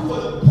might do it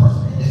for the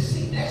person in the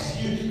seat next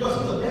to you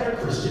because he's a better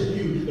Christian than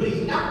you, but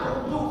he's not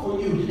going to do it for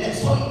you. And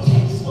so he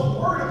takes the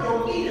word of your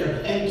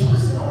leader and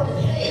twists it on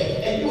his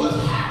head, and you are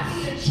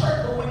happy in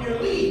church, but when you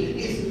leave,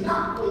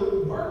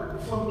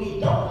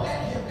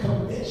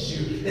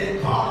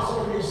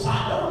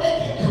 side. Don't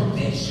let him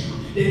convince you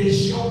that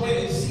it's your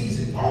wedding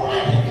season. Don't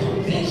let him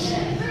convince you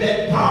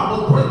that God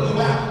will bring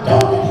you out.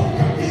 Don't let him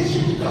convince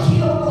you because he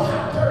don't know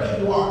how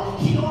dirty you are.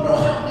 He don't know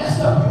how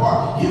messed up you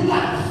are. You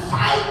got to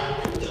fight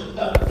the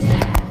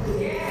attack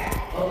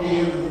of the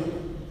enemy.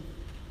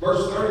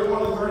 Verse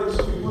 31 and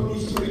 32, we put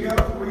these two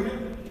together. Read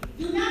it.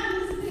 Do not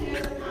listen to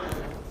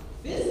Hezekiah.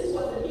 This is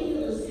what the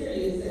king of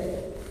Assyria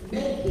said.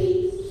 Make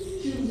peace,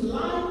 choose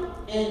life,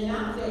 and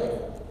not death.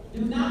 Do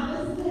not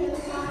listen to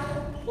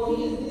Hezekiah, for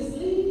he is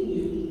misleading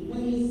you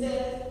when he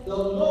says, the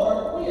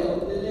Lord will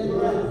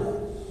deliver us.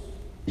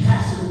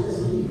 Pastor is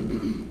misleading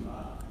you.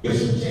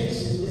 Bishop James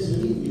is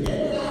misleading you. And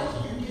then after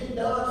you get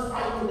done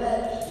fighting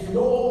that, you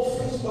go on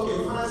Facebook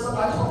and find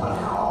somebody talking about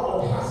how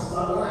all the pastors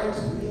are lying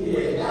to me.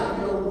 And now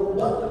you don't know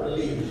what to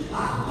believe. I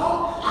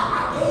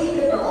gave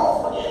it the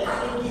offering and I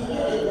didn't get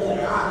any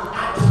better. I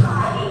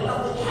tried and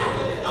nothing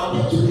happened. I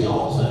went to the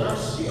altar and I'm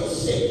still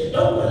sick.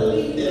 Don't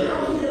believe that.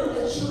 I'm here to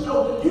let you know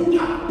you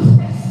got to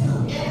press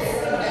through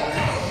everything that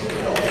comes you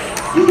know.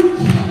 You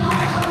cannot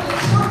come to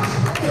church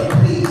to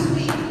please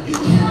me. You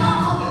cannot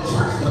come to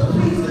church to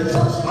please the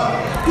church mother.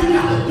 You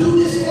got to do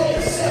this for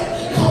yourself.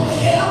 Come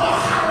hell or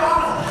high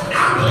water. I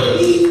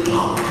believe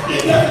God.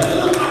 It doesn't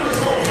look like it's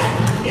going to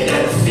happen. It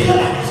doesn't feel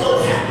like it's going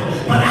to happen.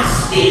 But I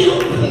still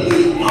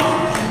believe God.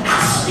 I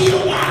still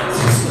got a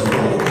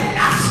testimony.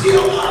 I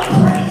still got a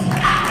praise.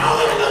 I know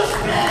it looks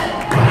bad,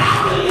 but I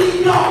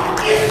believe God.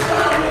 It's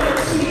my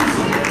winning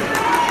season.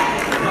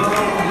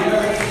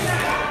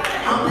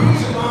 I'm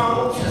preaching my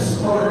own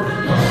testimony.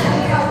 Because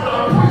sometimes when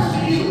I preach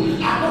to you,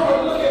 I know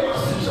and look at my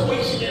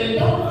situation and it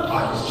don't look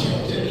like it's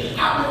changing.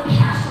 I've been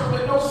pastoring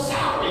with no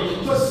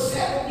salary for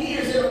 7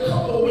 years and a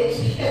couple of weeks,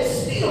 and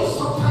still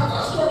sometimes I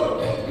struggle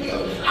to pay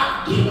bills.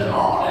 I've given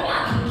all that I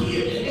can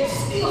give, and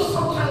still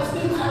sometimes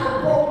things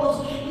haven't broke loose.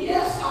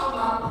 Yes, I'm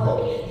not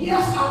broke.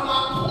 Yes, I'm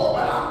not poor,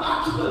 but I'm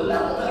not to the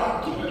level that I'm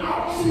giving. I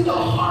don't see the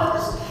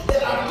harvest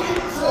that I'm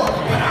giving for,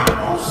 but I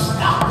won't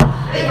stop.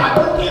 If I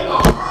don't get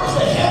my harvest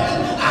to heaven,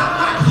 I'm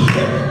not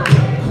here.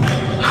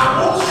 I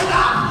won't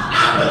stop.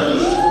 I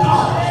believe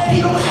God. He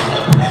don't have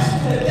to bless me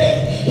today.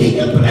 He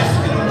can bless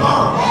me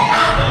tomorrow. I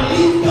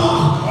believe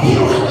God. He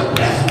don't have to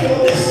bless me on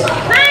this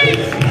side. He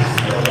can bless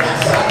me on that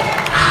side.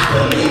 I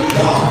believe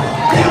God.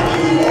 Devil,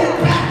 you won't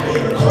back me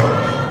in the corner.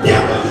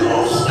 Devil, you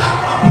won't stop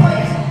my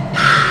praise. I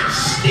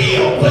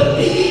still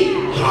believe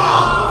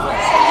God.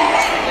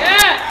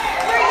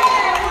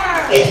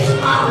 It's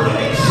my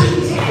winning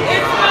season.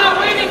 It's my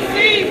winning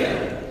season.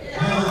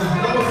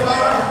 Number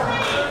 5.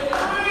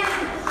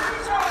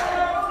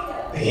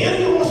 The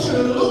enemy wants you to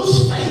lose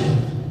faith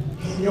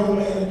in your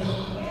man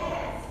God.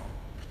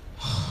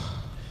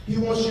 He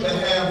wants you to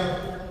have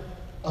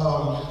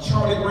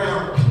Charlie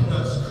Brown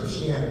peanuts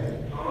Christianity.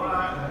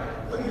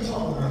 What are you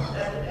talking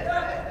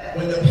about?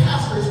 When the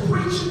pastor is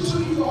preaching to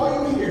you, all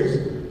you hear is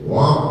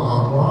wah,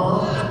 wah, wah,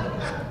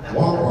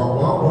 wah, wah,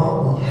 wah, wah,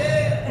 wah.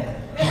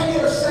 Have you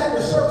ever sat in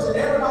the service and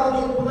everybody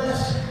getting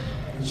blessed,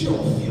 but you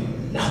don't feel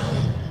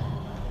nothing?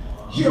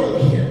 You don't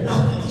hear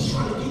nothing. He's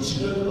trying to get you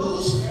to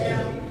lose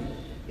faith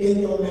in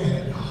your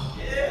man of God.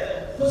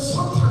 But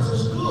sometimes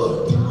it's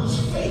good to lose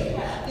faith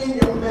in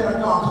your man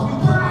of God because we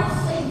put our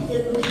faith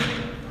in me.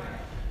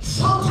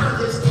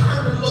 Sometimes it's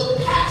time to look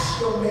past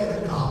your man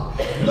of God.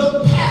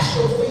 Look past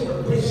your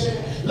favorite bishop.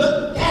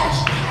 Look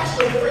past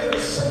your favorite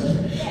singer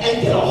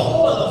and get a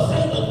hold of the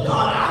faith of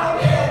God. I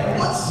don't care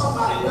what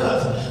somebody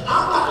does.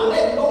 I'm not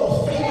letting go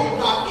of faith of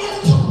God.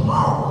 If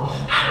tomorrow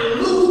I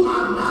lose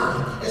my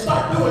mind and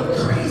start doing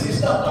crazy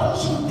stuff, don't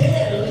you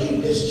dare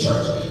leave this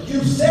church.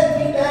 You set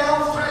me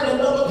down, find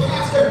another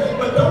pastor,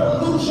 but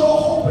don't lose your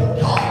hope in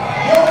God.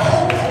 Your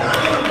hope is not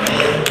in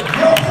man.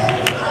 Your hope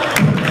is not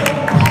in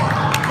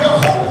God. Your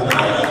hope is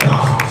not in the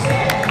gospel.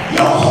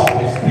 Your hope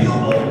is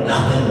built on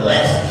nothing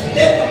less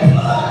than the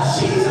blood of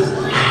Jesus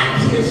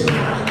and his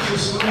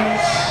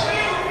righteousness.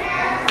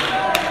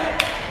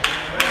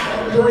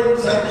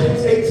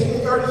 Kings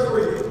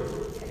 18:33.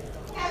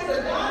 Has the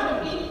God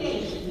of any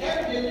nation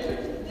ever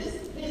delivered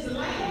his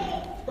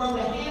land from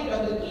the hand of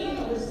the king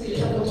of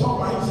Assyria? I'm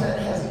talking about, he said,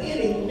 has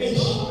any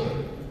nation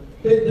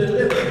been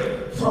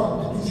delivered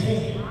from his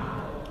hand?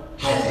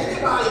 Has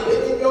anybody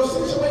been in your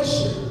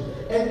situation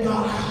and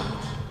got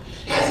out?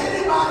 Has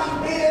anybody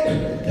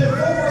been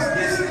divorced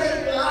this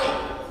late in life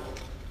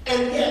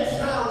and yet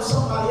found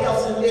somebody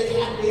else and lived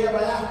happily ever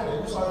after?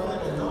 And you start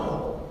thinking, no,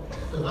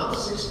 because I'm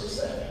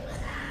 67.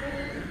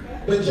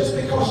 But just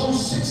because you're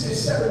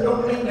 67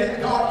 don't mean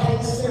that God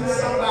can't send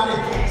somebody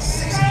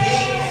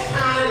 68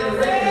 fine and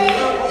ready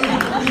to love you.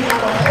 You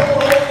got to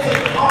hold on to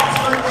God's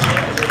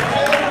unchanging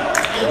hand.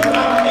 And you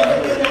got to make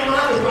up in your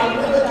mind, if I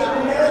never get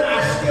married, I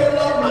still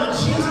love my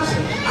Jesus.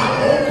 I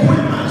won't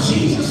quit my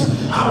Jesus.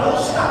 I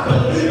won't stop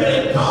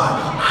believing in God.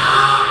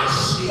 I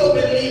still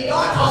believe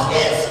God because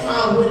it's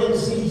my winning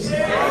season.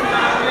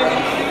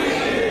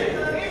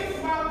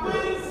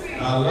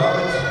 I love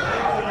it.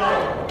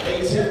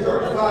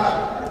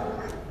 1835.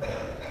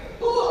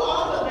 Who of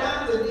all the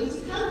gods of these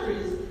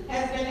countries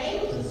has been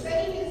able to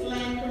save his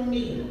land from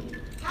me?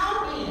 How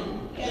then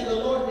can the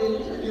Lord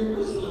deliver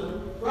Jerusalem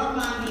from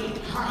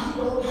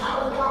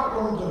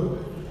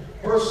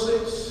Verse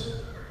 6.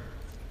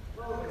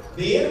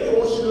 The enemy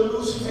wants you to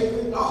lose faith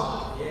in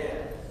God.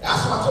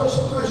 That's why I told you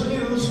sometimes you need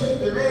to lose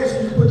faith in man so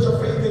you can put your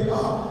faith in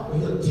God. But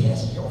he'll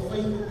test your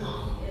faith in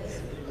God.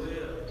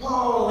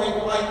 Oh,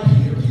 like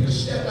Peter. Peter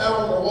stepped out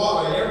on the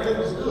water and everything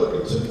was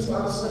good until he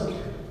started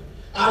sinking.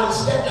 I done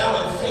stepped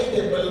out in faith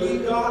and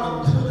believed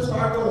God until it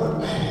started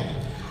going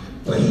bad.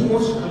 But he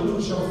wants you to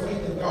lose your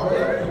faith in God.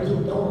 Whatever you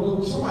do, don't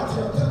lose. Somebody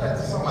tell that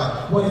to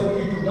somebody.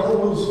 Whatever you do,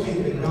 don't lose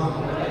faith in God.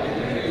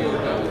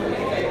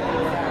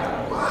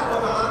 Why,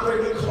 Brother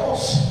Andre?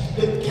 Because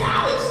the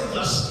galaxies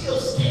are still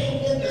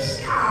staying in the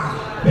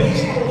sky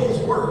based on his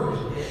word.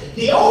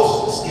 The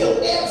ocean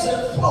still ebbs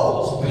and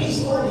flows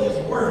based on his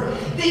word.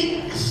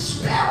 The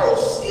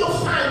sparrows still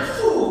find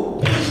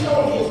food based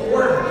on his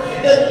word.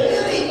 The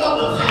lily of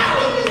the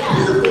valley is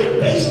beautiful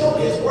based on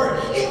his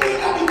word. It may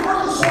not be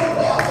working so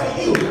well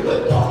for you,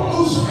 but don't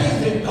lose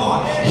faith in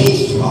God.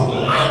 He struck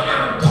light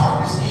out of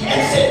darkness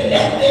and said,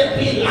 let there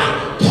be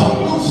light. Don't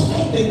lose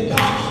faith in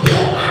God. He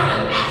allowed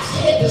an axe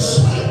head to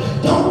swing.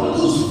 Don't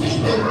lose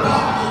faith in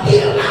God. He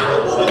allowed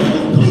a woman who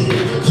was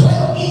bleeding for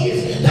 12 years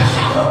to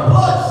have her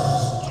blood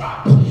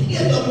drop in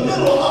the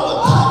middle of a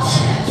touch.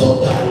 So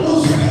don't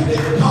lose faith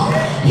in God.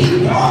 He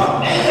brought a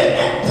man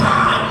that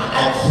died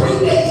and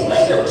 3 days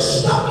later was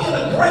stuck in a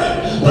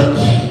grave but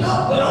came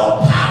up with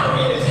all power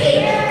in his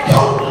hand.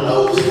 Don't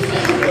lose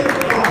faith in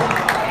God.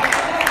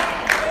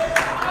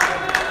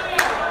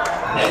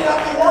 May not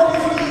be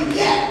working for you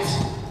yet,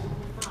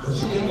 but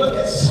you can look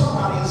at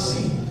somebody and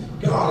see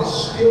God is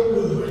still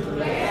good.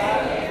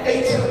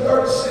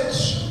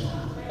 1836.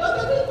 But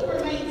the people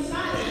remained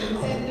silent and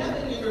said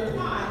nothing in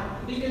reply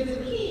because the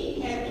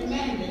king had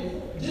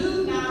commanded,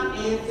 do not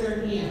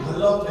answer him. I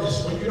love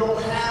this. When you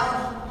don't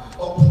have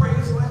a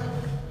praise left,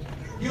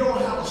 you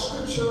don't have a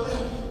scripture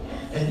left,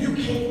 and you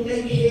can't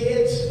make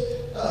heads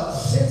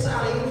sense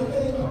out of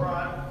anything,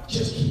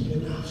 just keep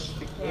your mouth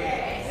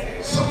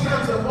shut.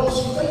 Sometimes the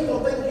most faithful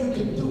thing you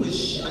can do is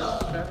shut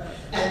up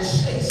and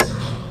stay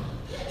silent.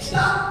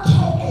 Stop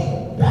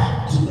talking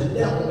back to the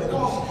devil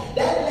because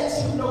that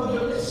lets him know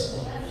you're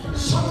listening.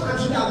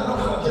 Sometimes you gotta know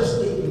how to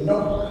just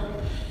ignore.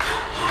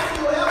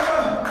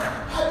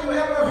 Have you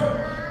ever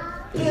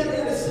been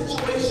in a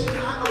situation?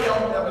 I know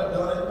y'all never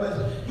done it,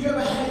 but you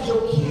ever had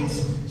your kids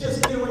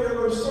just get on your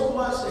nerves so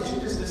much that you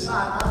just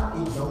decide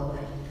I'm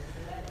ignoring?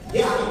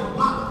 Yeah, I mean,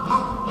 mama,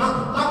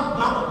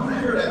 you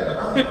hear that, but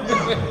I'm not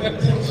paying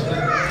attention.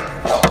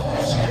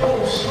 She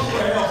goes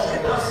somewhere else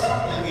and does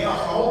something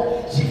else.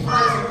 Oh, she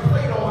finds a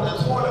plate on the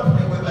toilet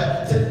plate with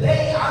that.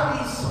 Today I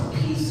need some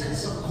peace and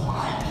some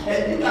quiet.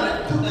 And you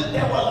gotta do the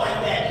devil like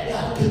that.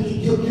 Yeah,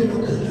 you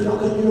know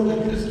good.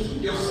 You just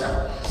keep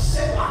yourself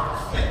set like a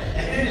flint.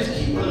 And then just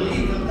keep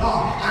believing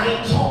God. I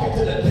ain't talking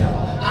to the devil.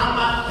 I'm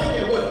not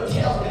thinking what he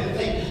tells me to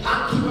think.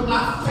 I'm keeping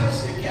my face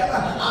together.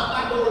 I'm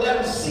not gonna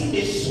let him see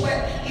me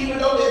sweat. Even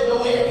though there's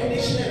no air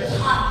conditioning and it's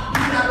hot,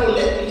 he's not gonna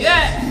let me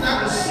he's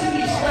not gonna see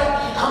me sweat.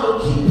 I'm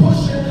gonna keep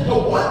pushing. But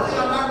one thing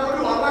I'm not gonna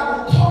do, I'm not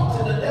gonna talk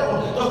to the devil.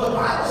 Because the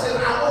Bible says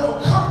I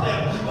overcome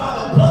them by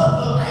the blood of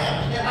the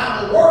Lamb and by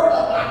the word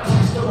of my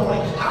testimony.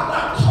 I'm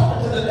not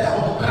talking to the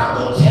devil, but I'm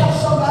gonna tell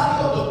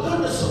somebody of the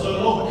goodness of the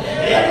Lord.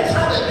 And every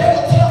time the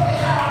devil tells me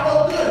how I know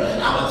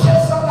good, I'm gonna tell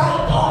somebody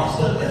God is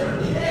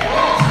delivering me.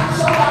 Every time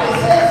somebody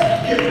says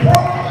you're broke,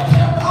 I'm gonna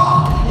tell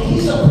God and he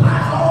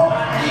supplies all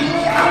my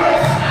needs. I'm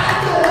gonna sign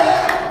your way.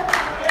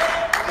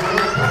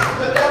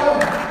 The devil,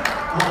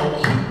 I'm gonna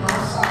keep my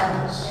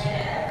silence.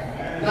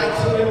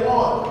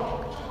 1901.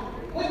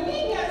 When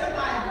King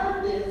Hezekiah heard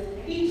this,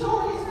 he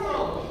tore his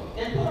clothes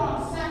and put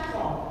on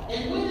sackcloth and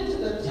went into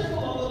the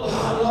temple of the Lord. I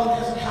love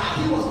Hezekiah.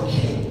 He was the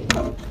king,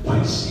 but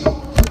he still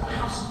went to the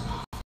house of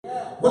God.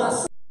 When I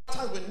say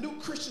Sometimes when new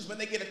Christians, when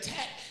they get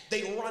attacked,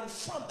 they run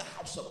from the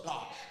house of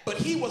God. But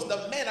he was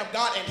the man of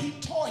God, and he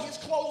tore his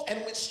clothes and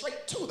went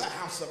straight to the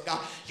house of God.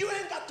 You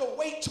ain't got to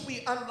wait till we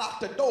unlock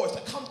the doors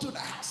to come to the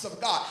house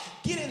of God.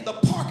 Get in the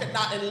parking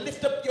lot and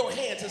lift up your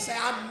hands and say,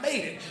 I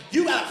made it.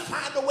 You got to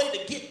find a way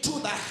to get to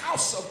the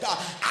house of God.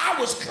 I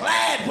was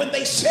glad when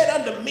they said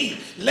unto me,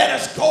 let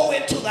us go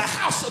into the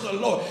house of the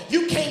Lord.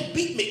 You can't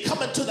beat me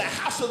coming to the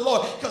house of the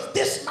Lord, because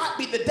this might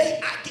be the day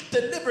I get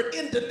delivered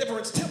in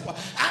Deliverance Temple.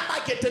 I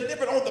might get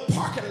delivered on the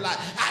parking lot.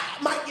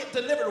 I might get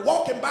delivered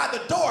walking by the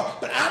door,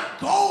 but I'm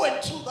going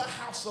to the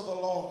house of the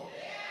Lord.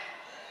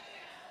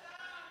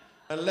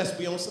 Unless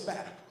we on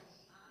sabbatical.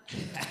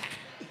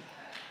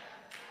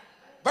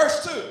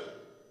 Verse 2.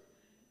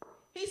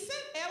 He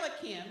sent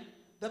Eliakim,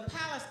 the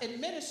palace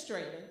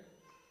administrator,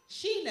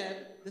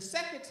 Shenab, the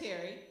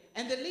secretary,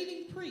 and the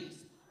leading priest,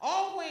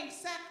 all wearing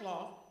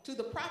sackcloth, to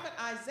the prophet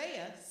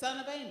Isaiah, son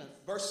of Amos.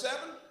 Verse 7,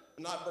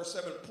 not verse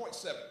 7, point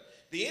 7.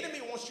 The enemy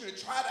wants you to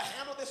try to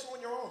handle this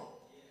on your own.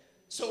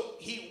 So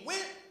he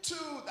went to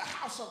the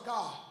house of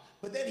God,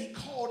 but then he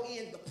called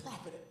in the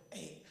prophet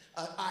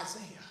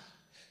Isaiah.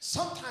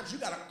 Sometimes you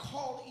got to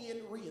call in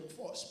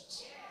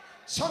reinforcements.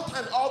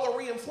 Sometimes all the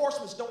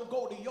reinforcements don't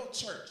go to your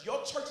church.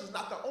 Your church is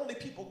not the only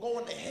people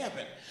going to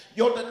heaven.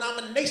 Your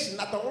denomination is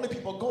not the only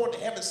people going to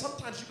heaven.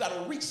 Sometimes you got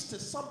to reach to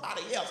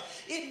somebody else.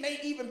 It may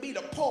even be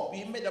the Pope.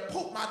 The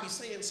Pope might be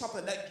saying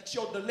something that gets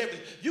your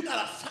deliverance. You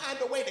got to find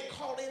a way to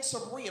call in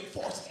some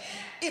reinforcements.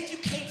 If you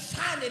can't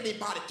find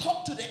anybody,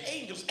 talk to the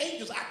angels.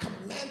 Angels, I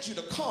command you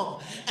to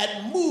come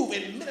and move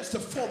and minister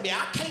for me.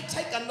 I can't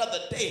take another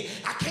day.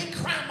 I can't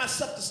cry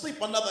myself to sleep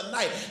another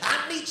night.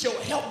 I need your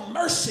help.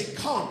 Mercy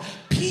come.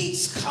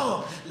 Peace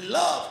come.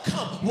 Love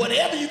come.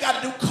 Whatever you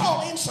got to do,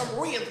 call in some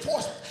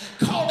reinforcements.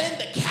 Call in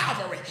the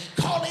cavalry.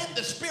 Call in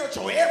the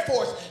spiritual air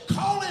force.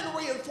 Call in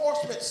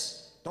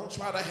reinforcements. Don't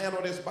try to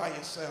handle this by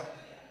yourself.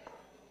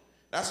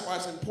 That's why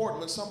it's important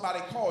when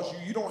somebody calls you,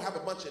 you don't have a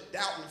bunch of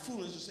doubt and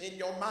foolishness in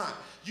your mind.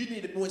 You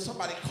need to, when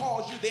somebody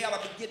calls you, they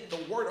ought to be getting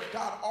the word of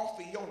God off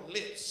of your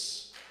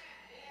lips.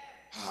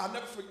 I'll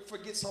never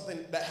forget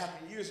something that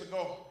happened years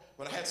ago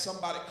when I had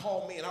somebody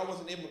call me and I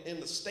wasn't in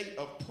the state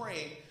of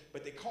praying,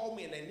 but they called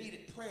me and they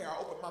needed prayer. I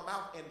opened my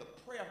mouth and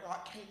the prayer of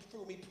God came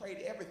through me, prayed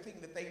everything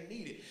that they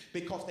needed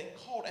because they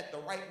called at the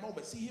right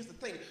moment. See, here's the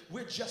thing.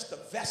 We're just a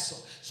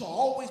vessel. So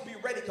always be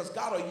ready because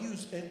God will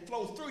use and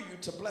flow through you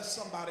to bless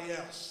somebody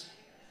else.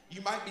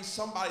 You might be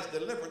somebody's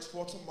deliverance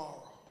for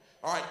tomorrow.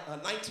 All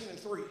right,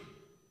 19:3.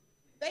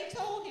 They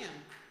told him,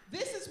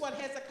 this is what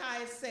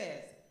Hezekiah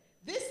says.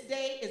 This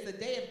day is a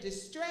day of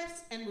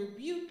distress and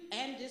rebuke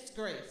and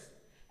disgrace,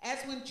 as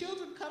when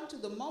children come to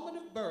the moment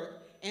of birth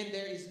and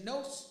there is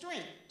no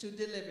strength to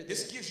deliver them.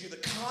 This gives you the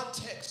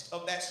context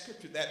of that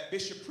scripture that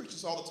Bishop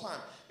preaches all the time.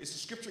 It's the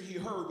scripture he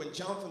heard when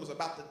Jonathan was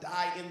about to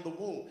die in the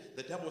womb.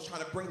 The devil was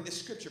trying to bring this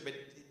scripture, but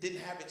it didn't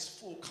have its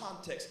full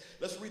context.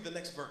 Let's read the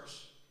next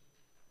verse.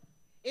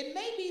 It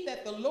may be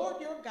that the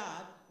Lord your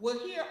God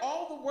will hear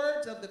all the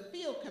words of the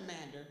field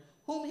commander,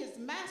 whom his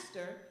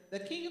master, the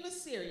king of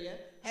Assyria,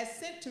 has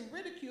sent to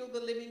ridicule the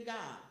living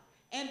God,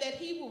 and that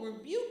he will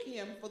rebuke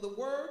him for the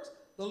words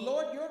the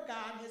Lord your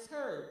God has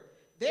heard.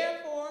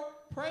 Therefore,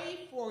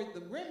 pray for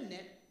the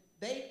remnant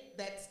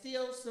that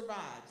still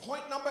survives.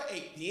 Point number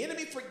 8. The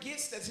enemy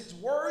forgets that his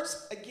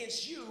words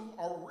against you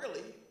are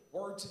really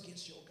words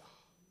against your God.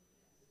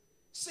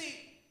 See,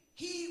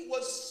 he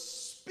was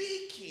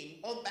speaking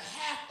on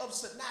behalf of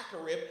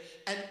Sennacherib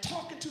and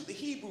talking to the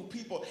Hebrew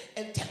people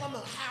and telling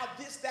them how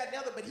this, that, and the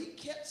other, but he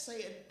kept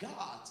saying,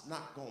 God's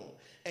not going,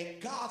 and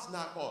God's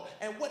not going.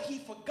 And what he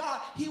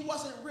forgot, he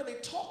wasn't really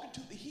talking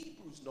to the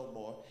Hebrews no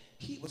more.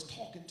 He was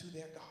talking to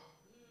their God.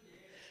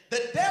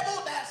 The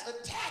devil that's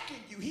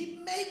attacking you, he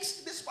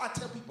makes, this is why I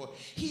tell people,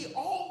 he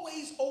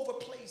always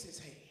overplays his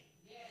hand.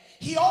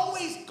 He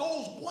always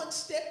goes one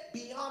step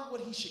beyond what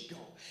he should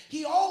go.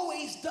 He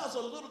always does a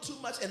little too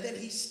much, and then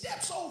he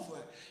steps over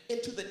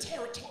into the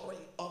territory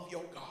of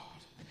your God.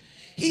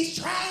 He's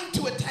trying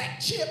to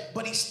attack Chip,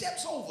 but he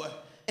steps over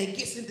and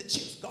gets into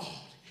Chip's God.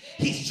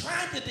 He's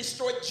trying to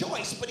destroy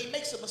Joyce, but he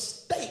makes a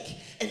mistake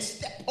and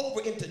steps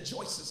over into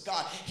Joyce's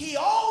God. He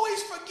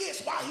always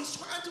forgets while he's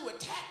trying to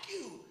attack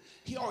you.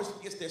 He always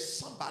forgets there's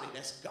somebody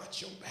that's got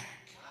your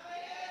back.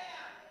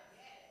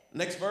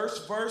 Next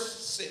verse, verse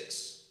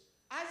 6.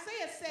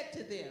 Isaiah said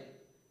to them,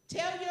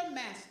 tell your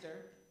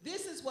master,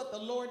 this is what the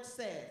Lord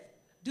says.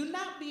 Do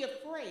not be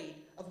afraid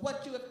of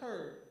what you have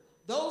heard.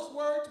 Those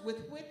words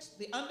with which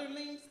the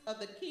underlings of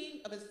the king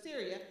of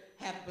Assyria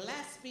have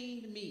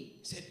blasphemed me.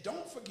 He said,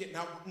 don't forget.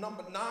 Now,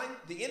 number 9,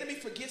 the enemy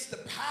forgets the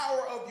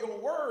power of your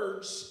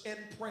words in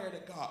prayer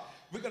to God.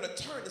 We're going to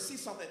turn to see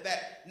something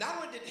that not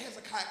only did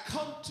Hezekiah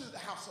come to the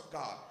house of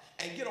God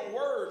and get a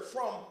word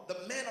from the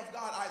man of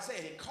God,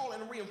 Isaiah, and call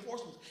in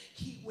reinforcements,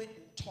 he went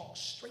and talked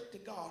straight to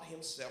God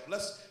himself.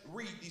 Let's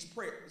read these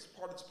prayers, this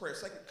part of this prayer,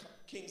 2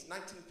 Kings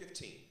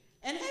 19:15.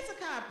 And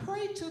Hezekiah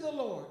prayed to the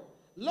Lord,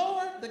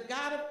 Lord, the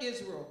God of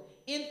Israel,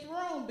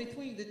 enthroned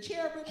between the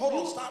cherubim. Hold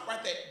on, stop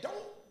right there.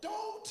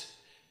 Don't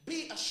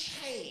be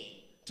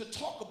ashamed to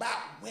talk about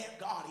where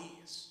God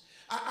is.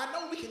 I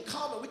know we can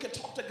come and we can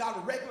talk to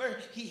God regular.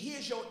 He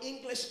hears your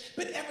English,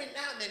 but every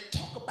now and then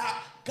talk about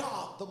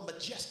God, the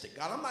majestic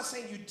God. I'm not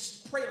saying you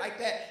pray like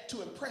that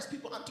to impress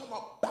people. I'm talking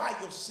about by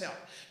yourself.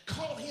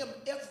 Call him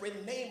every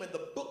name in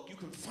the book you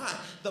can find.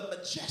 The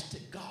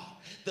majestic God,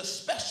 the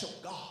special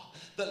God,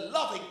 the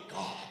loving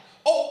God,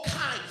 oh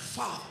kind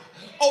Father,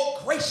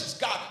 oh gracious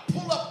God.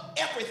 Pull up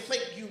everything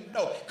you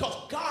know because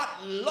God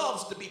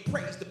loves to be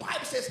praised. The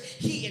Bible says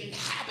he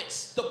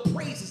inhabits the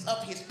praises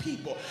of his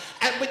people.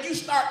 And when you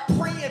start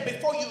praying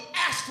before you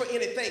ask for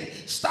anything,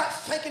 start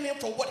thanking him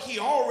for what he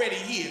already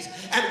is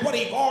and what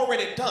he's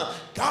already done.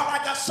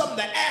 God, I got something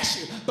to ask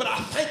you, but I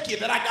thank you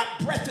that I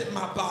got breath in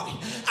my body.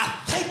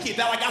 I thank you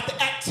that I got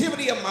the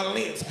activity of my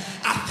limbs.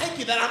 I thank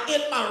you that I'm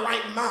in my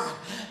right mind.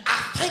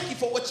 I thank you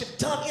for what you've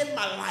done in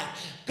my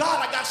life.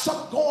 God, I got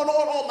something going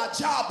on my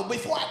job, but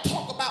before I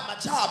talk about my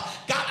job,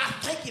 God, I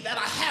thank you that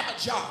I have a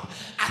job.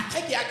 I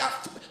thank you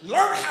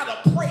learn how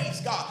to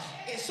praise God.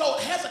 And so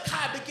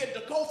Hezekiah began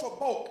to go for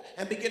broke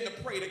and begin to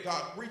pray to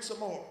God. Read some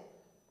more.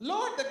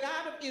 Lord, the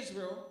God of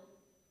Israel,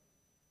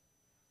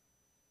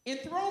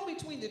 enthroned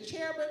between the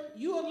cherubim,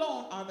 you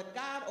alone are the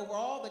God over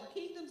all the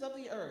kingdoms of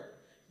the earth.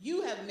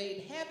 You have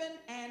made heaven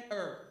and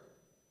earth.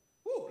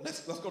 Woo,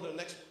 let's go to the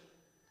next one.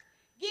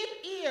 Give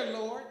ear,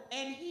 Lord,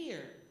 and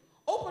hear.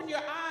 Open your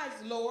eyes,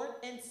 Lord,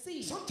 and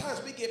see.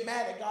 Sometimes we get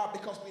mad at God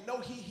because we know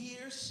he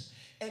hears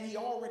and he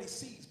already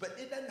sees. But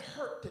it doesn't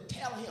hurt to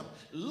tell him,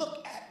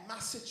 look at my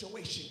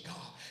situation, God.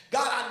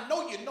 God, I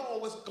know you know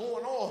what's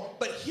going on,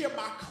 but hear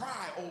my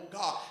cry, oh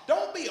God.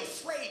 Don't be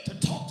afraid to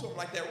talk to him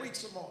like that. Read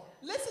some more.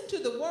 Listen to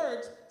the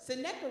words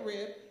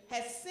Sennacherib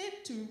has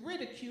sent to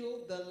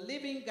ridicule the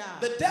living God.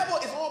 The devil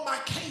is on my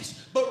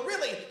case, but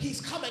really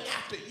he's coming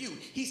after you.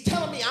 He's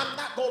telling me I'm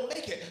not going to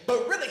make it,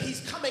 but really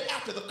he's coming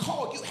after the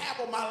call you have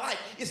on my life.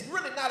 It's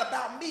really not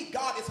about me,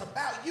 God. It's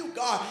about you,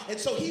 God. And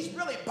so he's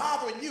really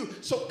bothering you.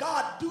 So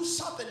God, do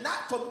something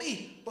not for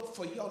me, but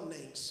for your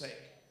name's sake.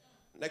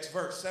 Next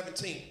verse,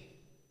 17.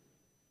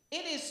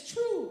 It is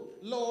true,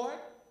 Lord,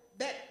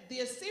 that the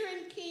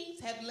Assyrian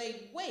kings have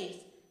laid waste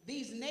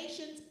these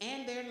nations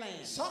and their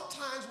land.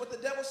 Sometimes what the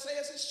devil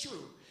says is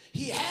true.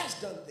 He has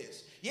done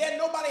this. Yeah,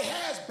 nobody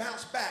has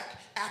bounced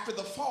back after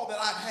the fall that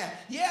I've had.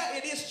 Yeah,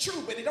 it is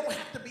true, but it don't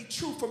have to be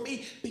true for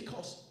me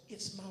because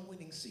it's my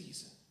winning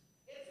season.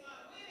 It's my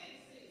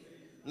winning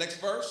season. Next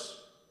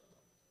verse.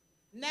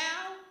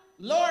 Now,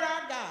 Lord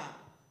our God,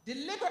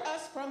 deliver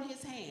us from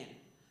his hand,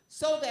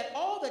 so that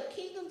all the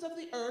kingdoms of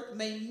the earth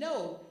may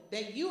know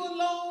that you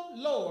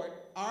alone, Lord,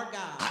 are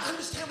God. I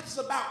understand what this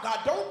is about, God.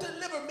 Don't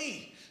deliver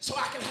me so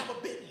I can have a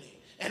Bentley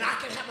and I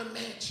can have a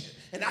mansion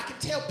and I can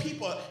tell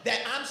people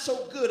that I'm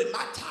so good and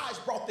my tithes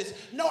brought this.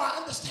 No, I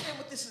understand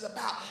what this is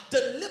about.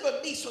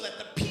 Deliver me so that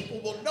the people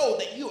will know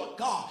that you are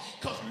God,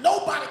 because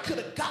nobody could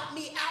have got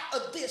me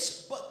out of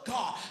this but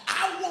God.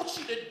 I want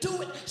you to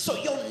do it so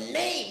your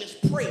name is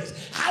praised.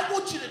 I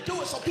want you to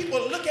do it so people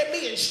look at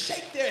me and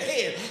shake their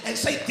head and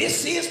say,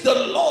 this is the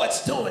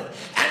Lord's doing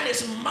and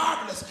it's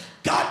marvelous.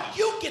 God,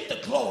 you get the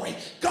glory.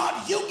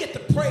 God, you get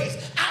the praise.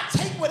 I'll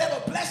take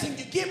whatever blessing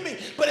you give me,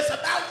 but it's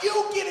about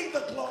you getting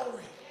the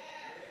glory.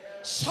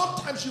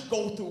 Sometimes you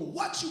go through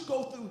what you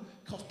go through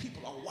because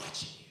people are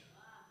watching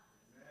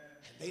you.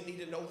 And they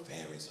need to know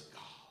there is a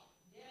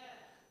God.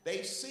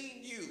 They've seen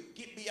you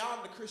get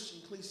beyond the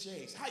Christian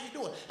cliches. How you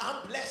doing?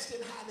 I'm blessed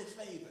and highly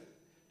favored.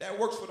 That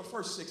works for the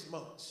first 6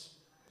 months.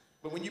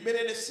 But when you've been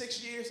in it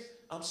 6 years,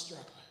 I'm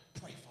struggling.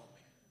 Pray for me.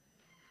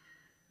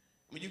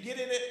 When you get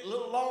in it a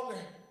little longer,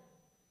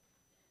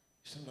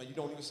 sometimes you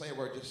don't even say a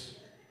word, just...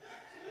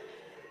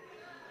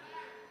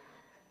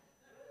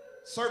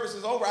 Service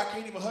is over, I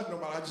can't even hug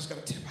nobody, I just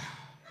gotta tip out.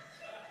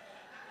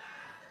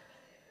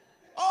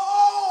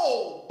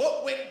 Oh,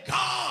 but when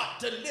God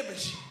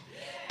delivers you,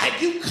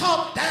 and you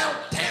come down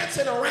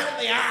dancing around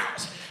the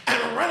aisles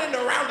and running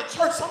around the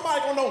church,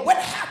 somebody gonna know what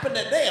happened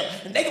to them,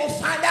 and they gonna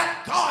find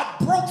out God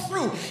broke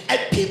through, and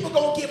people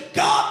gonna give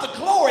God the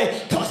glory,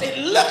 because it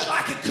looks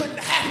like it couldn't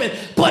happen,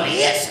 but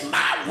it's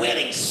my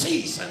winning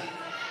season.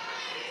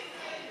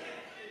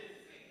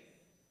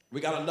 We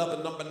got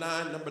another number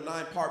 9. Number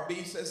 9, part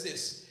B says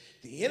this: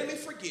 the enemy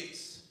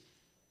forgets,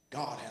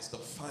 God has the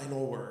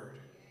final word.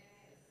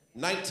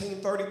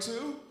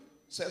 1932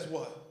 says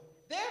what?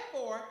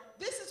 Therefore,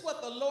 this is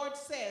what the Lord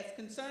says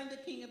concerning the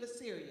king of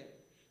Assyria.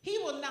 He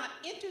will not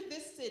enter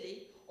this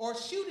city or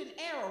shoot an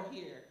arrow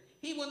here.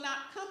 He will not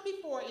come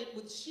before it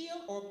with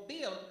shield or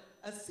build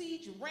a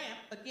siege ramp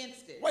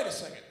against it. Wait a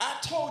second. I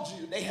told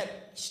you they had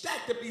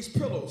stacked up these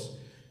pillows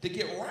to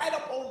get right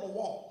up on the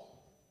wall.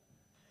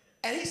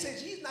 And he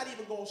says he's not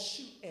even going to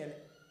shoot an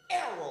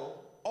arrow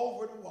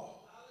over the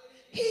wall.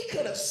 He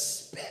could have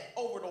spit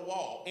over the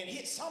wall and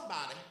hit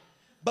somebody,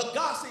 but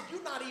God said,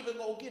 you're not even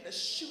going to get to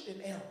shoot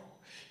an arrow.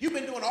 You've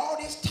been doing all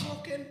this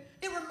talking.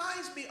 It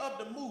reminds me of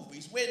the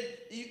movies when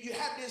you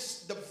have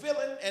the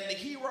villain and the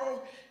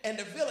hero, and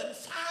the villain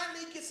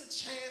finally gets a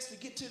chance to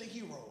get to the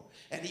hero.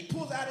 And he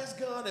pulls out his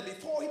gun, and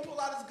before he pulls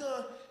out his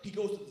gun, he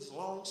goes to this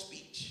long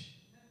speech.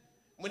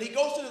 When he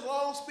goes to this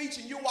long speech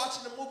and you're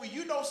watching the movie,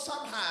 you know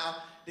somehow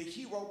the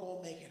hero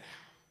gonna make it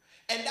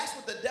out. And that's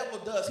what the devil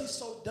does. He's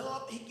so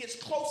dumb, he gets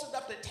close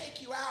enough to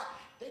take you out,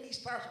 then he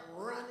starts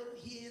running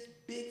his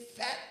big,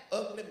 fat,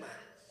 ugly mouth.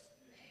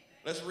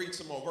 Let's read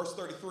some more. Verse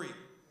 33.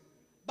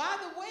 By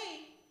the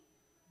way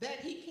that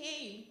he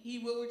came, he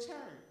will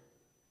return.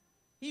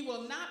 He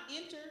will not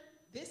enter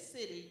this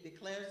city,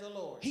 declares the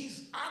Lord.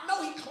 I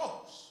know he's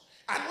close.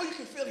 I know you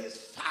can feel his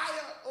fire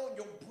on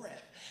your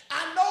breath.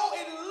 I know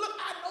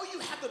you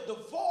have the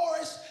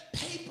divorce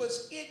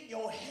papers in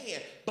your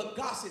hand, but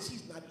God says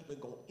he's not even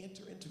going to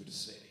enter into the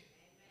city.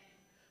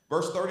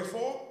 Verse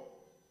 34.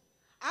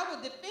 I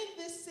will defend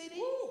this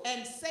city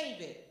and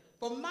save it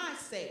for my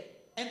sake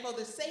and for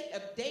the sake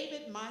of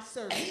David, my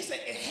servant. And he said,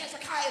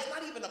 Hezekiah, it's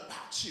not even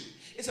about you.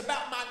 It's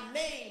about my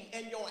name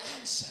and your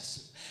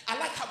ancestors. I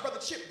like how Brother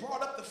Chip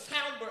brought up the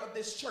founder of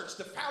this church.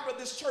 The founder of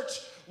this church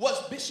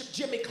was Bishop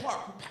Jimmy Clark,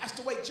 who passed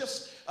away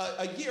just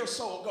a year or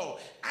so ago.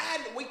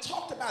 And we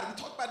talked about it. We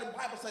talked about it in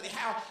Bible study,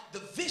 how the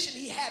vision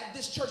he had of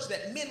this church,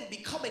 that men would be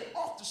coming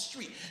off the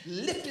street,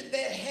 lifting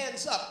their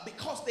hands up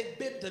because they've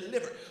been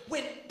delivered.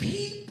 When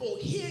people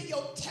hear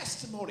your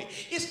testimony.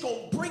 It's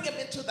going to bring them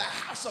into the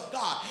house of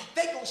God.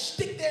 They're going to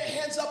stick their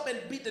hands up and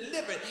be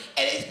delivered.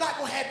 And it's not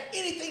going to have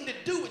anything to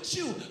do with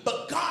you,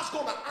 but God's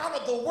going to honor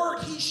the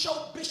word he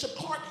showed Bishop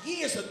Clark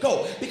years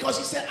ago, because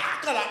he said,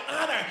 I got to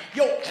honor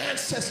your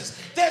ancestors.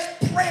 There's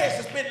prayers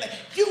that's been like,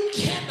 you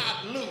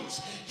cannot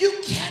lose.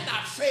 You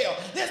cannot fail.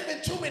 There's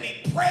been too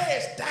many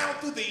prayers down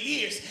through the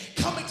years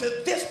coming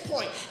to this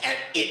point, and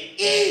it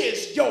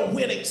is your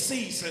winning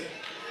season.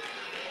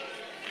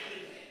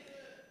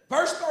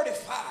 Verse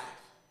 35.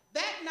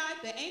 That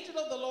night the angel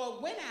of the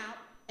Lord went out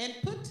and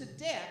put to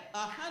death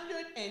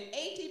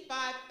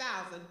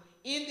 185,000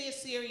 in the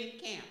Assyrian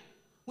camp.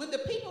 When the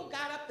people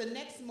got up the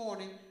next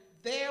morning,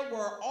 there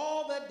were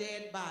all the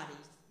dead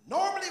bodies.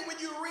 Normally when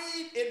you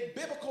read in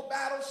biblical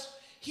battles,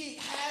 he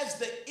has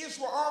the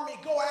Israel army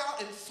go out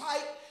and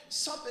fight.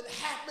 Something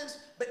happens,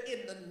 but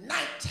in the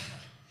nighttime,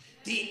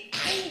 the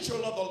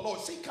angel of the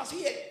Lord, see, because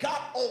he had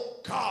got on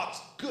God's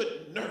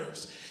good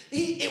nerves.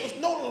 It was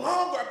no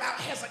longer about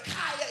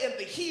Hezekiah and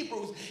the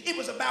Hebrews. It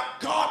was about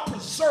God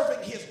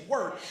preserving his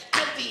word.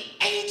 And the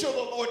angel of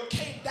the Lord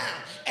came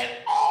down, and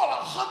all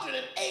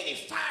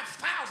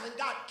 185,000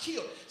 got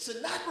killed.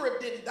 Sennacherib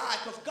didn't die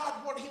because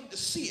God wanted him to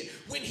see it.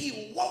 When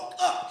he woke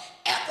up,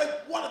 every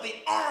one of the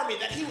army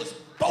that he was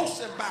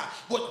boasting about,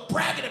 was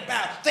bragging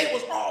about, they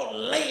was all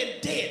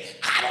laying dead.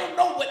 I don't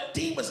know what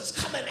demons is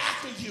coming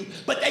after you,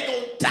 but they're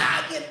going to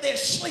die in their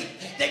sleep.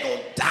 They're going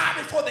to die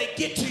before they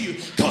get to you,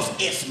 because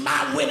it's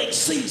my winning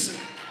season.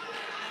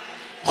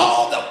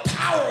 All the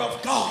power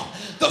of God,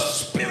 the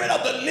Spirit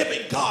of the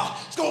living God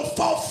is going to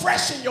fall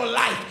fresh in your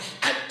life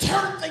and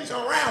turn things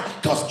around,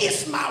 because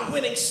it's my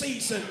winning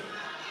season.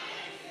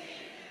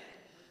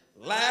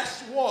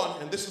 Last one,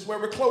 and this is where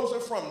we're closing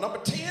from. Number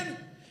 10,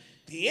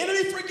 the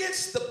enemy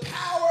forgets the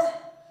power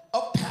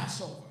of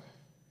Passover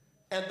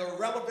and the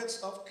relevance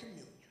of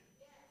communion.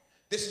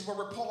 This is where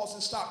we're pausing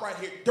and stop right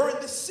here. During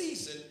this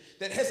season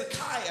that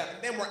Hezekiah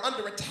and them were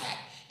under attack,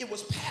 it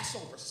was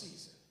Passover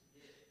season.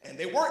 And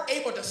they weren't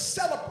able to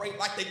celebrate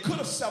like they could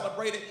have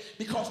celebrated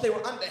because they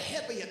were under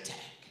heavy attack.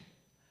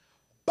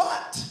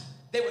 But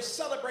they were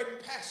celebrating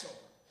Passover.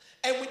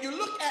 And when you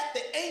look at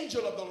the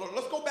angel of the Lord,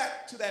 let's go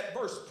back to that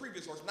verse,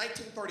 previous verse,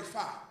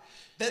 1935.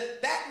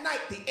 That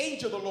night, the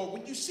angel of the Lord,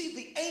 when you see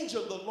the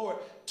angel of the Lord,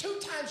 2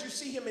 times you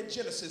see him in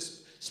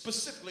Genesis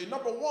specifically.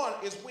 Number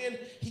 1 is when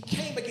he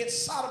came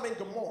against Sodom and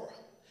Gomorrah.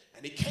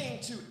 And he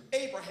came to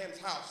Abraham's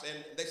house,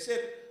 and they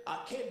said, I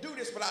can't do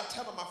this without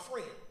telling my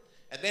friend.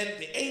 And then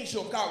the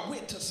angel of God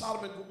went to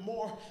Sodom and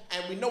Gomorrah,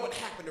 and we know what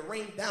happened. It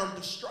rained down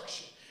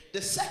destruction.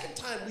 The second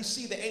time we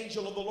see the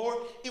angel of the Lord,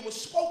 it was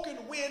spoken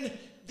when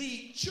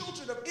the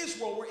children of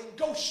Israel were in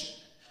Goshen.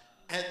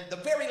 And the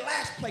very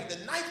last plague, the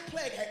 9th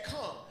plague had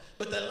come,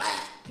 but the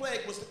last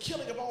plague was the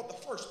killing of all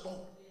the firstborn.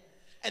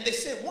 And they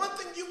said, one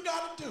thing you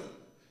got to do,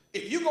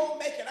 if you're going to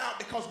make it out,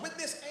 because when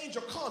this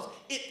angel comes,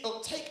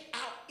 it'll take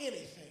out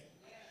anything.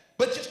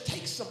 But just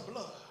take some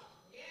blood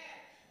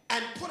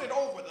and put it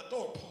over the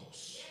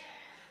doorpost.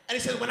 And he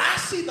said, when I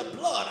see the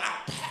blood,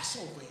 I'll pass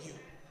over you.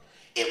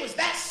 It was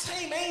that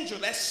same angel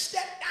that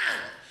stepped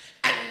down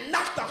and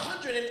knocked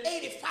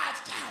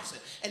 185,000.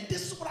 And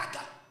this is what I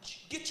got to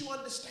get you to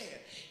understand.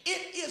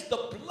 It is the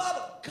blood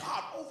of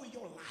God over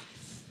your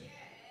life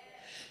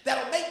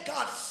that'll make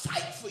God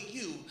fight for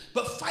you,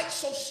 but fight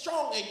so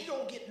strong and you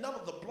don't get none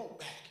of the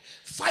blowback.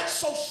 Fight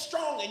so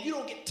strong and you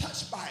don't get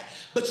touched by it,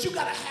 but you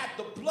got to have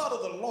the blood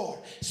of the Lord.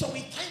 So we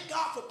thank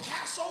God for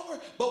Passover,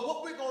 but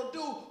what we're going to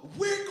do,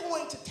 we're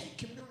going to take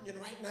communion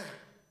right now.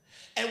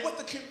 And what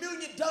the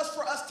communion does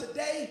for us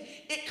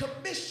today, it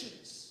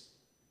commissions.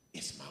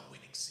 It's my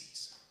winning season.